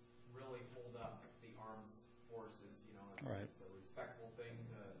Christians really hold up the armed forces. Right. It's a respectful thing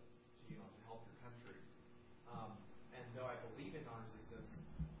to help your country. And though I believe in non-resistance,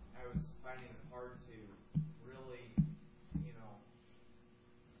 I was finding it hard to really,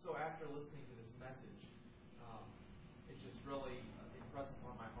 So after listening to this message, it just really impressed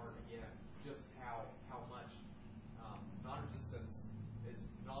upon my heart again just how much non-resistance is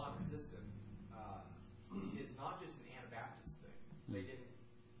non-resistant is not just an Anabaptist thing. They didn't,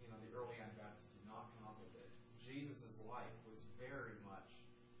 the early Anabaptists did not come up with it. Jesus' life was very much,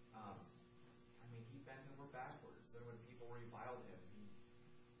 he bent over backwards, and when people reviled him,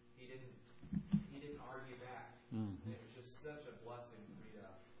 he didn't argue back. Mm-hmm. It was just such a blessing for me to,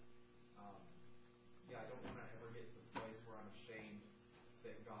 I don't want to ever get to the place where I'm ashamed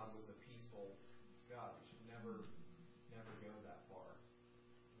that God was a peaceful God. We should never go that far.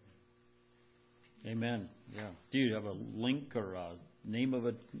 Amen. Yeah. Do you have a link or a name of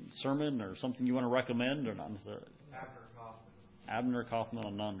a sermon or something you want to recommend, or not necessarily? Abner Kaufman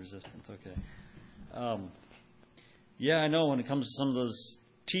on non-resistance. Okay. I know when it comes to some of those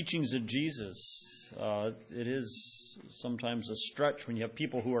teachings of Jesus, it is sometimes a stretch when you have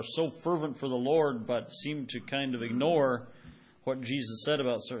people who are so fervent for the Lord but seem to kind of ignore what Jesus said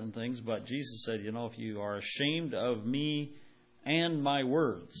about certain things. But Jesus said, if you are ashamed of me and my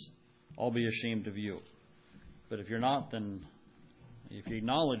words, I'll be ashamed of you. But if you're not, then if you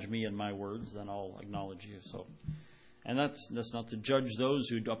acknowledge me and my words, then I'll acknowledge you. So And that's not to judge those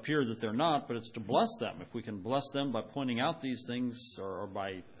who appear that they're not, but it's to bless them. If we can bless them by pointing out these things or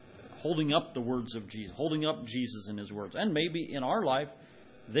by holding up the words of Jesus, holding up Jesus and His words. And maybe in our life,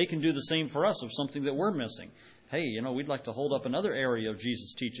 they can do the same for us of something that we're missing. Hey, we'd like to hold up another area of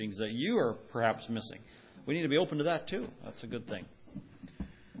Jesus' teachings that you are perhaps missing. We need to be open to that too. That's a good thing.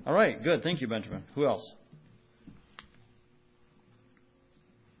 All right, good. Thank you, Benjamin. Who else?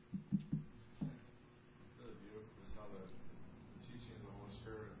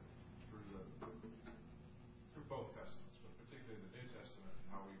 Both Testaments, but particularly the New Testament and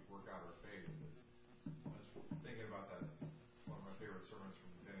how we work out our faith. I was thinking about that, one of my favorite sermons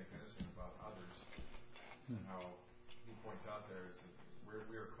from Benny Hennessy about others, and how he points out there is that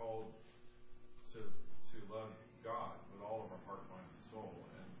we are called to love God with all of our heart, mind, and soul,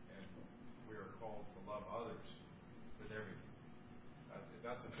 and we are called to love others with everything. If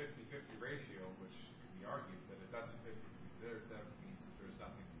that's a 50-50 ratio, which can be argued, but if that's a 50-50 there, that means that there's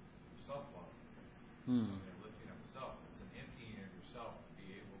nothing self-love. Lifting up the self. It's an emptying of yourself to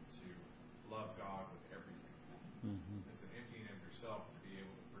be able to love God with everything. It's an emptying of yourself to be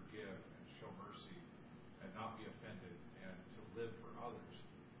able to forgive and show mercy and not be offended and to live for others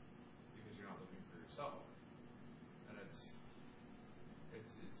because you're not living for yourself. And it's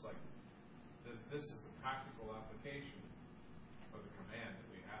like this is the practical application of the command that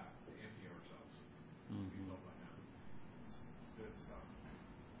we have to empty ourselves and be filled by Him. It's good stuff.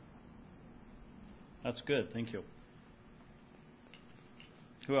 That's good. Thank you.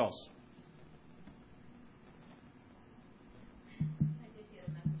 Who else? I did get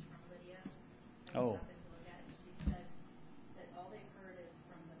a message from Lydia. I happened to look at it. She said that all they've heard is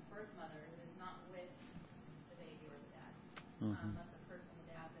from the birth mother, who is not with the baby or the dad. Must have heard from the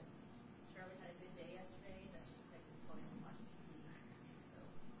dad that Charlie had a good day yesterday, that she could control him and watch TV. So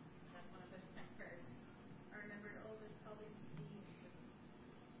that's one of the prayers. I remembered, there's probably TV.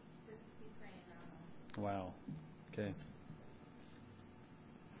 Just keep praying around them. Wow. Okay.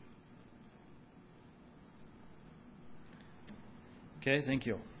 Okay, thank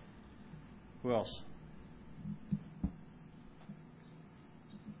you. Who else?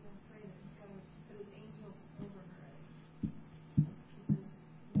 Pray that God would put His angels over her and just keep His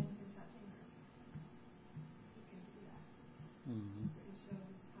men from touching her. He can do that. He can show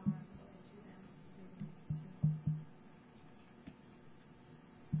His power and glory to them.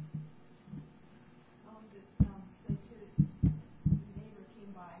 I wanted to say too, the neighbor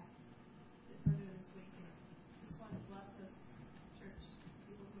came by that heard her this week and just wanted to bless us, church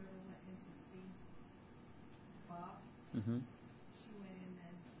people, whoever went in to see Bob. She went in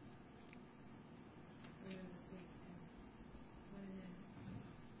and earlier this week and went in and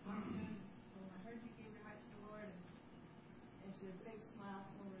talked to him, told him, I heard you gave your heart to the Lord, and she had a big smile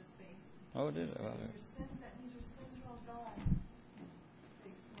over his face. Oh, did it? That means your sins are all gone.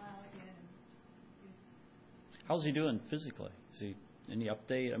 Big smile again. How's he doing physically? Is he any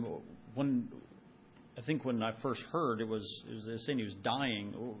update? I mean, I think when I first heard, it was saying he was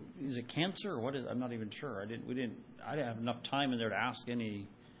dying. Is it cancer or what is? I'm not even sure. I didn't have enough time in there to ask any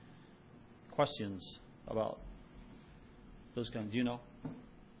questions about those kinds. Do you know? I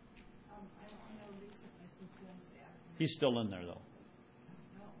don't know recently since Wednesday. He's still in there though.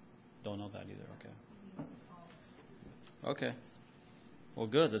 No. Don't know that either. Okay. He didn't call us. Okay. Well,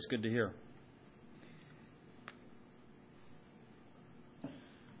 good. That's good to hear. A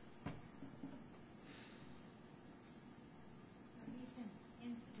recent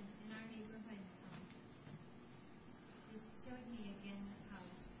incident in our neighborhood just showed me again how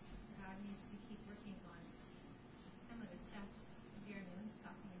God needs to keep working on some of the stuff Jeremy was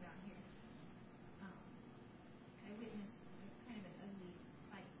talking about here. I witnessed kind of an ugly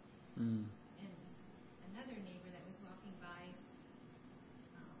fight. And another neighbor that was walking by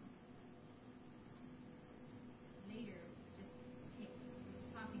later just was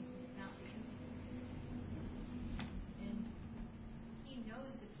talking to me about the incident. And he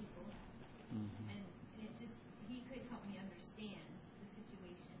knows the people, and it just, he could help me understand the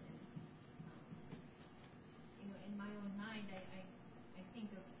situation. And, in my own mind, I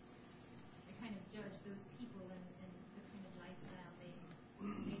think of, I kind of judge those people and the kind of lifestyle they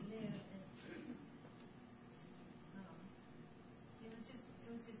live, and it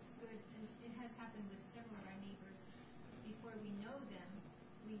was just good. And it has happened with several of our neighbors. Before we know them,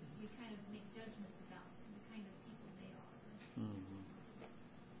 we kind of make judgments about the kind of people they are.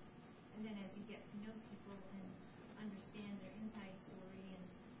 And then as you get to know people and understand their inside story and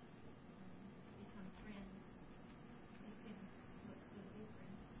become friends, it can look so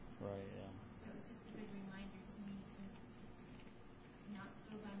different. Right. Yeah. So it's just a good reminder to me to not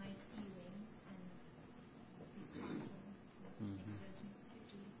go by my feelings and be cautious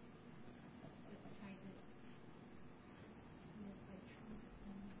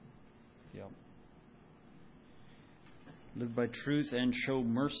Yep. Live by truth and show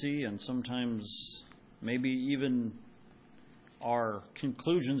mercy, and sometimes maybe even our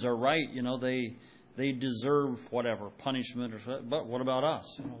conclusions are right. They deserve whatever punishment, but what about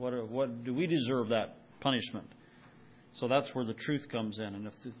us? What do we deserve that punishment? So that's where the truth comes in. And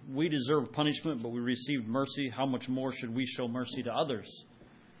if we deserve punishment, but we received mercy, how much more should we show mercy to others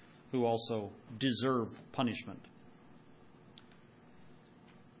who also deserve punishment?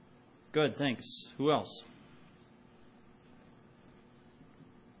 Good, thanks. Who else?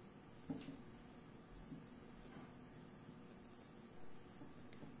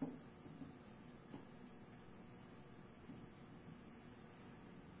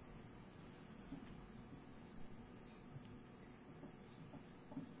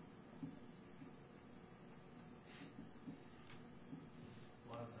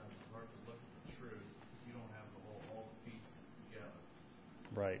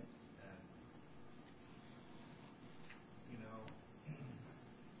 Right. And,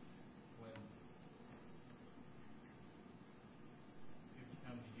 when people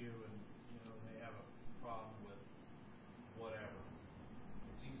come to you and, they have a problem with whatever,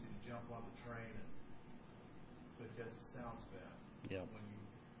 it's easy to jump on the train because it sounds bad. Yep. When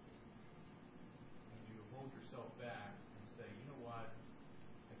you hold yourself back and say, you know what,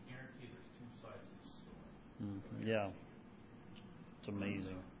 I guarantee there's two sides of the story. Yeah. It's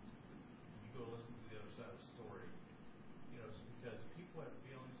amazing. You go listen to the other side of the story. It's because people have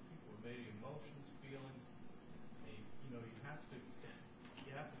feelings, people have made emotions, feelings. And, you have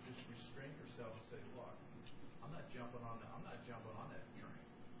to just restrain yourself and say, look, I'm not jumping on that train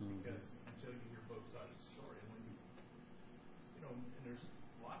because until you hear both sides of the story. And when and there's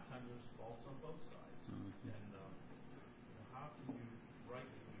a lot of times there's faults on both sides. And how can you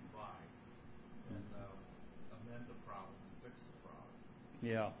rightly divide and amend the problem and fix the problem?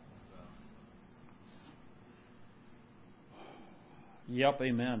 Yeah. Yep,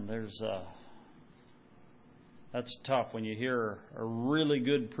 amen. That's tough when you hear a really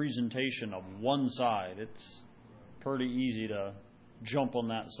good presentation of one side. It's pretty easy to jump on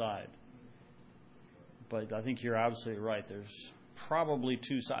that side. But I think you're absolutely right. There's probably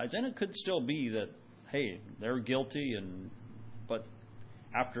two sides. And it could still be that, hey, they're guilty, but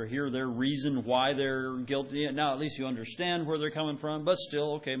after hear their reason why they're guilty, now at least you understand where they're coming from, but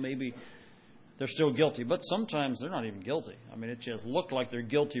still, okay, maybe they're still guilty. But sometimes they're not even guilty. I mean, it just looked like they're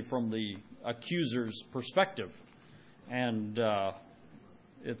guilty from the accuser's perspective. And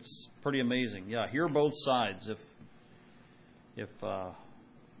it's pretty amazing. Yeah, hear both sides. If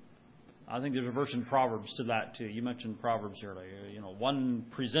I think there's a verse in Proverbs to that too. You mentioned Proverbs earlier. One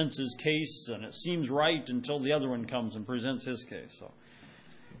presents his case and it seems right until the other one comes and presents his case. So,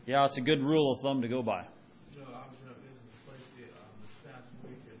 yeah, it's a good rule of thumb to go by. I was in a business place this past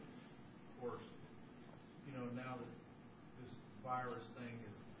week, and of course, now that this virus thing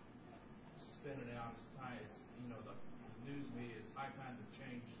is spinning out, the news media, it's high time to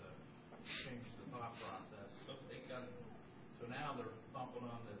change the thought process. So now they're thumping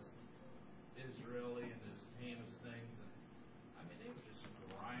on this Israeli and this heinous things, and I mean they were just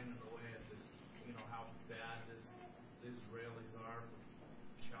grinding away at this, how bad the Israelis are,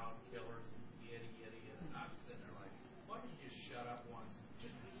 child killers, and yada. And I'm sitting there like, why don't you just shut up once?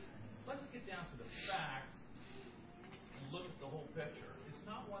 Just let's get down to the facts and look at the whole picture. It's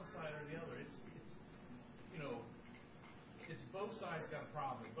not one side or the other. It's both sides got a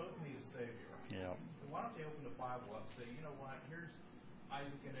problem. They both need a savior. Yeah. So why don't they open the Bible up and say, you know what? Here's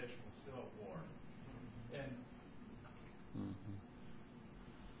Isaac and Ishmael still at war, and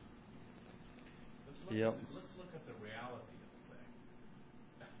let's look at the reality of the thing.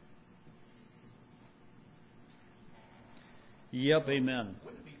 Yep, amen.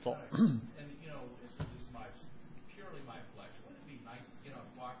 Wouldn't it be nice? And this is purely my flesh. Wouldn't it be nice to get on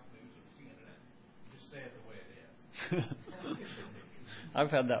Fox News or CNN and just say it the way it is? I've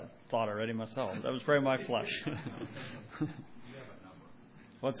had that thought already myself. That was probably my flesh. Do you have a number?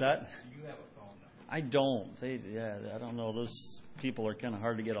 What's that? Do you have a phone number? I don't. I don't know. Those people are kind of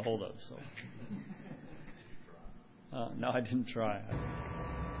hard to get a hold of. So. Did you try? No, I didn't try.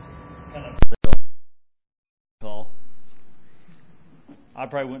 I kind of don't call. I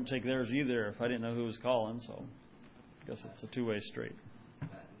probably wouldn't take theirs either if I didn't know who was calling. So, I guess it's a two-way street.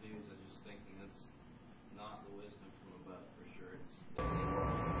 That news, I was just thinking, that's not the wisdom from above for sure. It's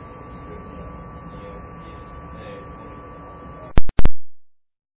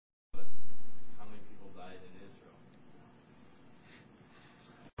but how many people died in Israel?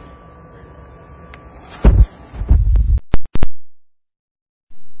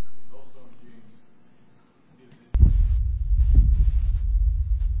 It's also in James.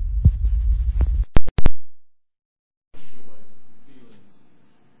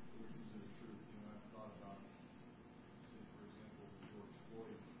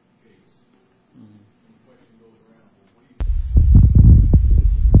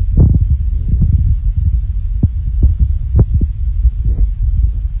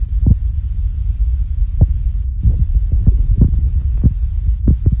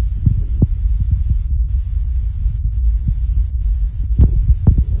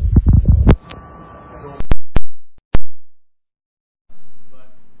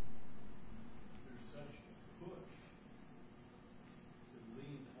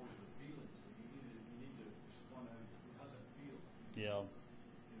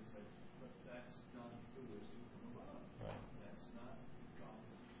 that's not the wisdom from above. Right. That's not God's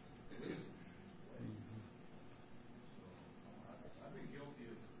wisdom way. So I've been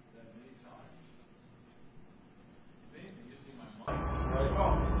guilty of that many times. If anything, just in my mind. Right.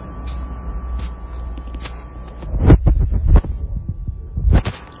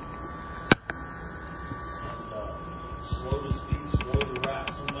 Slow to speak, slow to rap.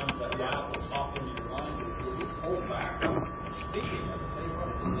 Sometimes that rap will pop into your mind. You'll just hold back. Speaking of it, tell you what,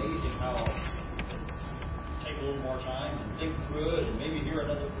 it's amazing how take a little more time and think through it and maybe hear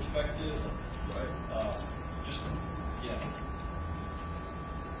another perspective. Right. Just, yeah.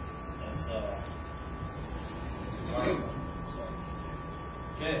 That's, powerful. So,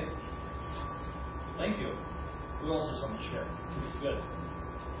 okay. Thank you. Who else has something to share? Good.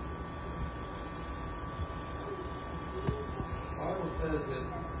 The Bible says that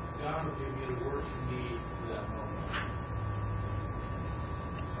God will give you the words you need for that moment.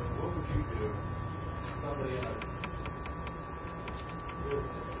 So what would you do if somebody in a,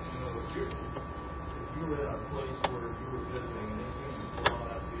 if you were in a place where you were visiting and they came and brought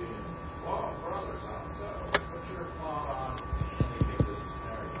up to you and, wow, brothers, what's your thought on, and they give this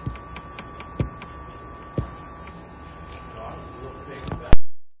scenario? I was a little taken back.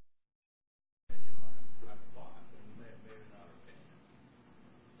 I've thought, and maybe not opinion.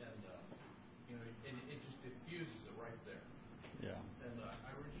 And, and it just diffuses it right there. Yeah. And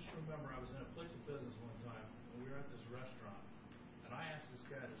I just remember I was in a place of business one time, and we were at this restaurant, and I asked this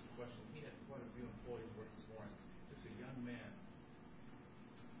guy this question. He had quite a few employees working for him, just a young man.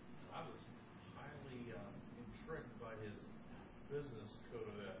 I was highly intrigued by his business code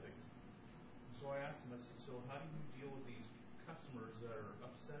of ethics. And so I asked him, I said, so how do you deal with these customers that are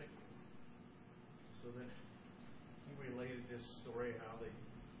upsetting you? So then he related this story, how they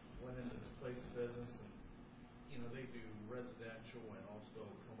went into this place of business, and they do residential and also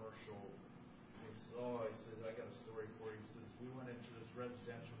commercial. And he says, I got a story for you. He says, we went into this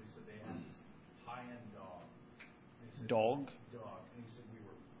residential, and he said they had this high-end dog. And he said, Dog? Dog. And he said,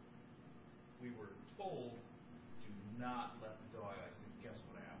 we were told do not let the dog out. I said, guess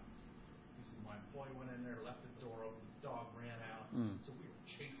what happens? He said, my employee went in there, left the door open, the dog ran out. So we were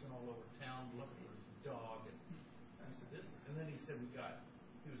chasing all over town looking for this dog. And he said, and then he said, he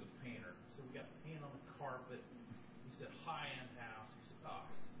was a painter, so we got paint on the carpet. He said, high-end house. He said,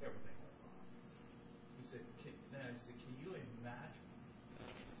 everything went wrong. He said, can you imagine?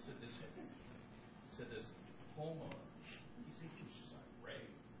 He said, this homeowner, he said, he was just irate.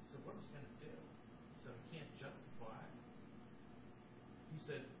 He said, what was he going to do? He said, I can't justify it. He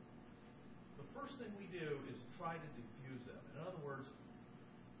said, the first thing we do is try to diffuse them. In other words,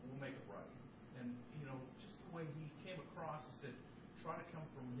 we'll make it right. And, just the way he came across, he said, try to come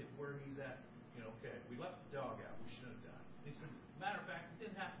from where he's at. Okay, we left the dog out. We shouldn't have done. And he said, matter of fact, it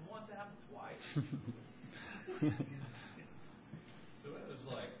didn't happen once, it happened twice. So it was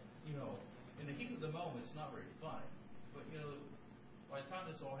like, in the heat of the moment, it's not very funny. But, by the time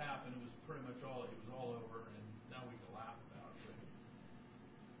this all happened, it was pretty much all over, and now we can laugh about it.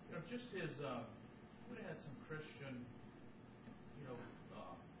 But, just his, we had some Christian,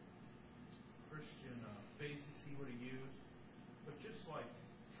 Christian basics he would have used. But just like,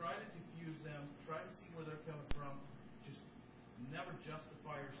 try to diffuse them, try to see where they're coming from, just never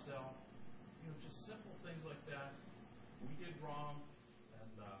justify yourself. Just simple things like that. We did wrong, and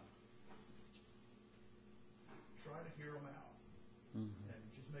try to hear them out. And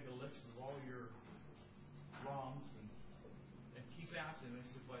just make a list of all your wrongs and keep asking. And he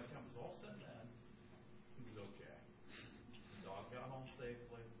said, by the time it was all said and done, he was okay. The dog got home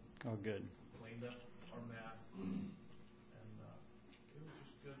safely. Oh, good. Cleaned up our mess. And it was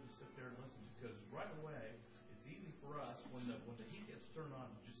just good to sit there and listen, because right away it's easy for us when the heat gets turned on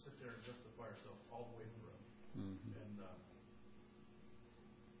to just sit there and justify ourselves all the way through. And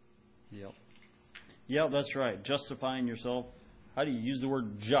Yep, that's right. Justifying yourself. How do you use the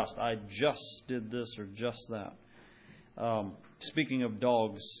word just? I just did this or just that. Speaking of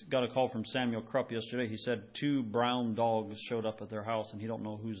dogs, got a call from Samuel Krupp yesterday. He said 2 brown dogs showed up at their house, and he don't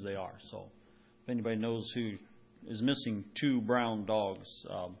know whose they are. So if anybody knows who is missing 2 brown dogs,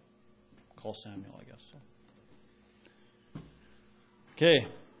 call Samuel, I guess. So. Okay.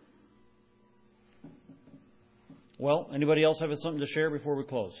 Well, anybody else have something to share before we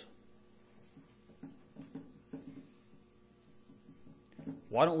close?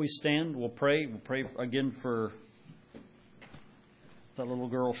 Why don't we stand? We'll pray. We'll pray again for that little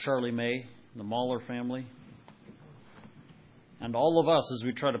girl, Charlie May, the Mahler family, and all of us as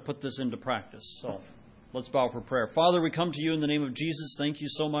we try to put this into practice. So let's bow for prayer. Father, we come to you in the name of Jesus. Thank you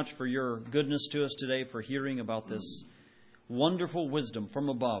so much for your goodness to us today, for hearing about this wonderful wisdom from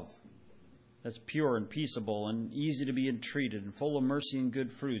above. that's pure and peaceable and easy to be entreated and full of mercy and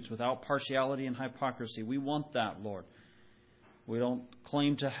good fruits, without partiality and hypocrisy. We want that, Lord. We don't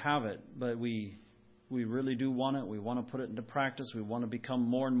claim to have it, but we really do want it. We want to put it into practice. We want to become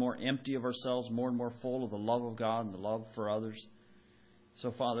more and more empty of ourselves, more and more full of the love of God and the love for others.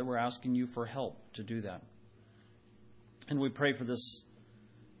 So, Father, we're asking you for help to do that. And we pray for this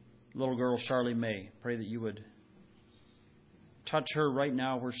little girl, Charlie May. Pray that you would touch her right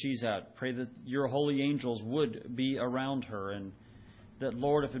now where she's at. Pray that your holy angels would be around her, and that,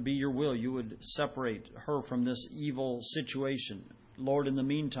 Lord, if it be your will, you would separate her from this evil situation. Lord, in the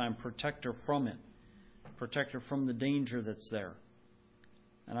meantime, protect her from it. Protect her from the danger that's there.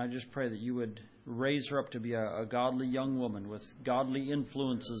 And I just pray that you would raise her up to be a godly young woman with godly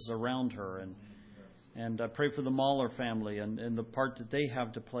influences around her. And I pray for the Mahler family and the part that they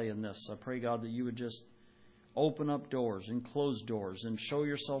have to play in this. I pray, God, that you would just open up doors and close doors and show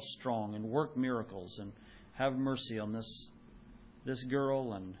yourself strong and work miracles and have mercy on this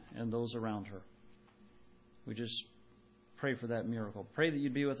girl and those around her. We just pray for that miracle. Pray that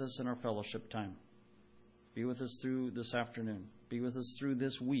you'd be with us in our fellowship time. Be with us through this afternoon. Be with us through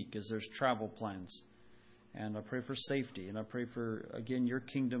this week as there's travel plans. And I pray for safety. And I pray for, again, your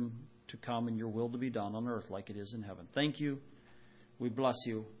kingdom to come and your will to be done on earth like it is in heaven. Thank you. We bless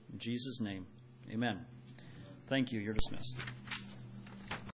you. In Jesus' name, amen. Thank you. You're dismissed.